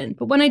very often,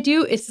 but when I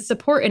do, it's to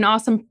support an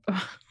awesome...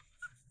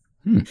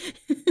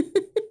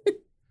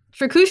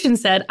 Trakushin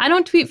said, I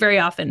don't tweet very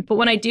often, but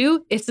when I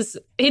do, it's...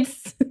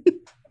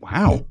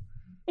 Wow.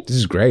 This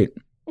is great.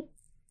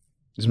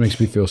 This makes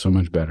me feel so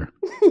much better.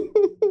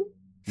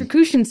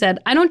 Trakushin said,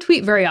 I don't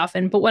tweet very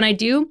often, but when I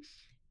do...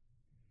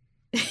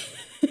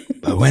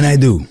 But when I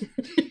do...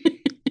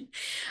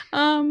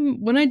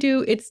 when I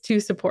do, it's to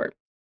support.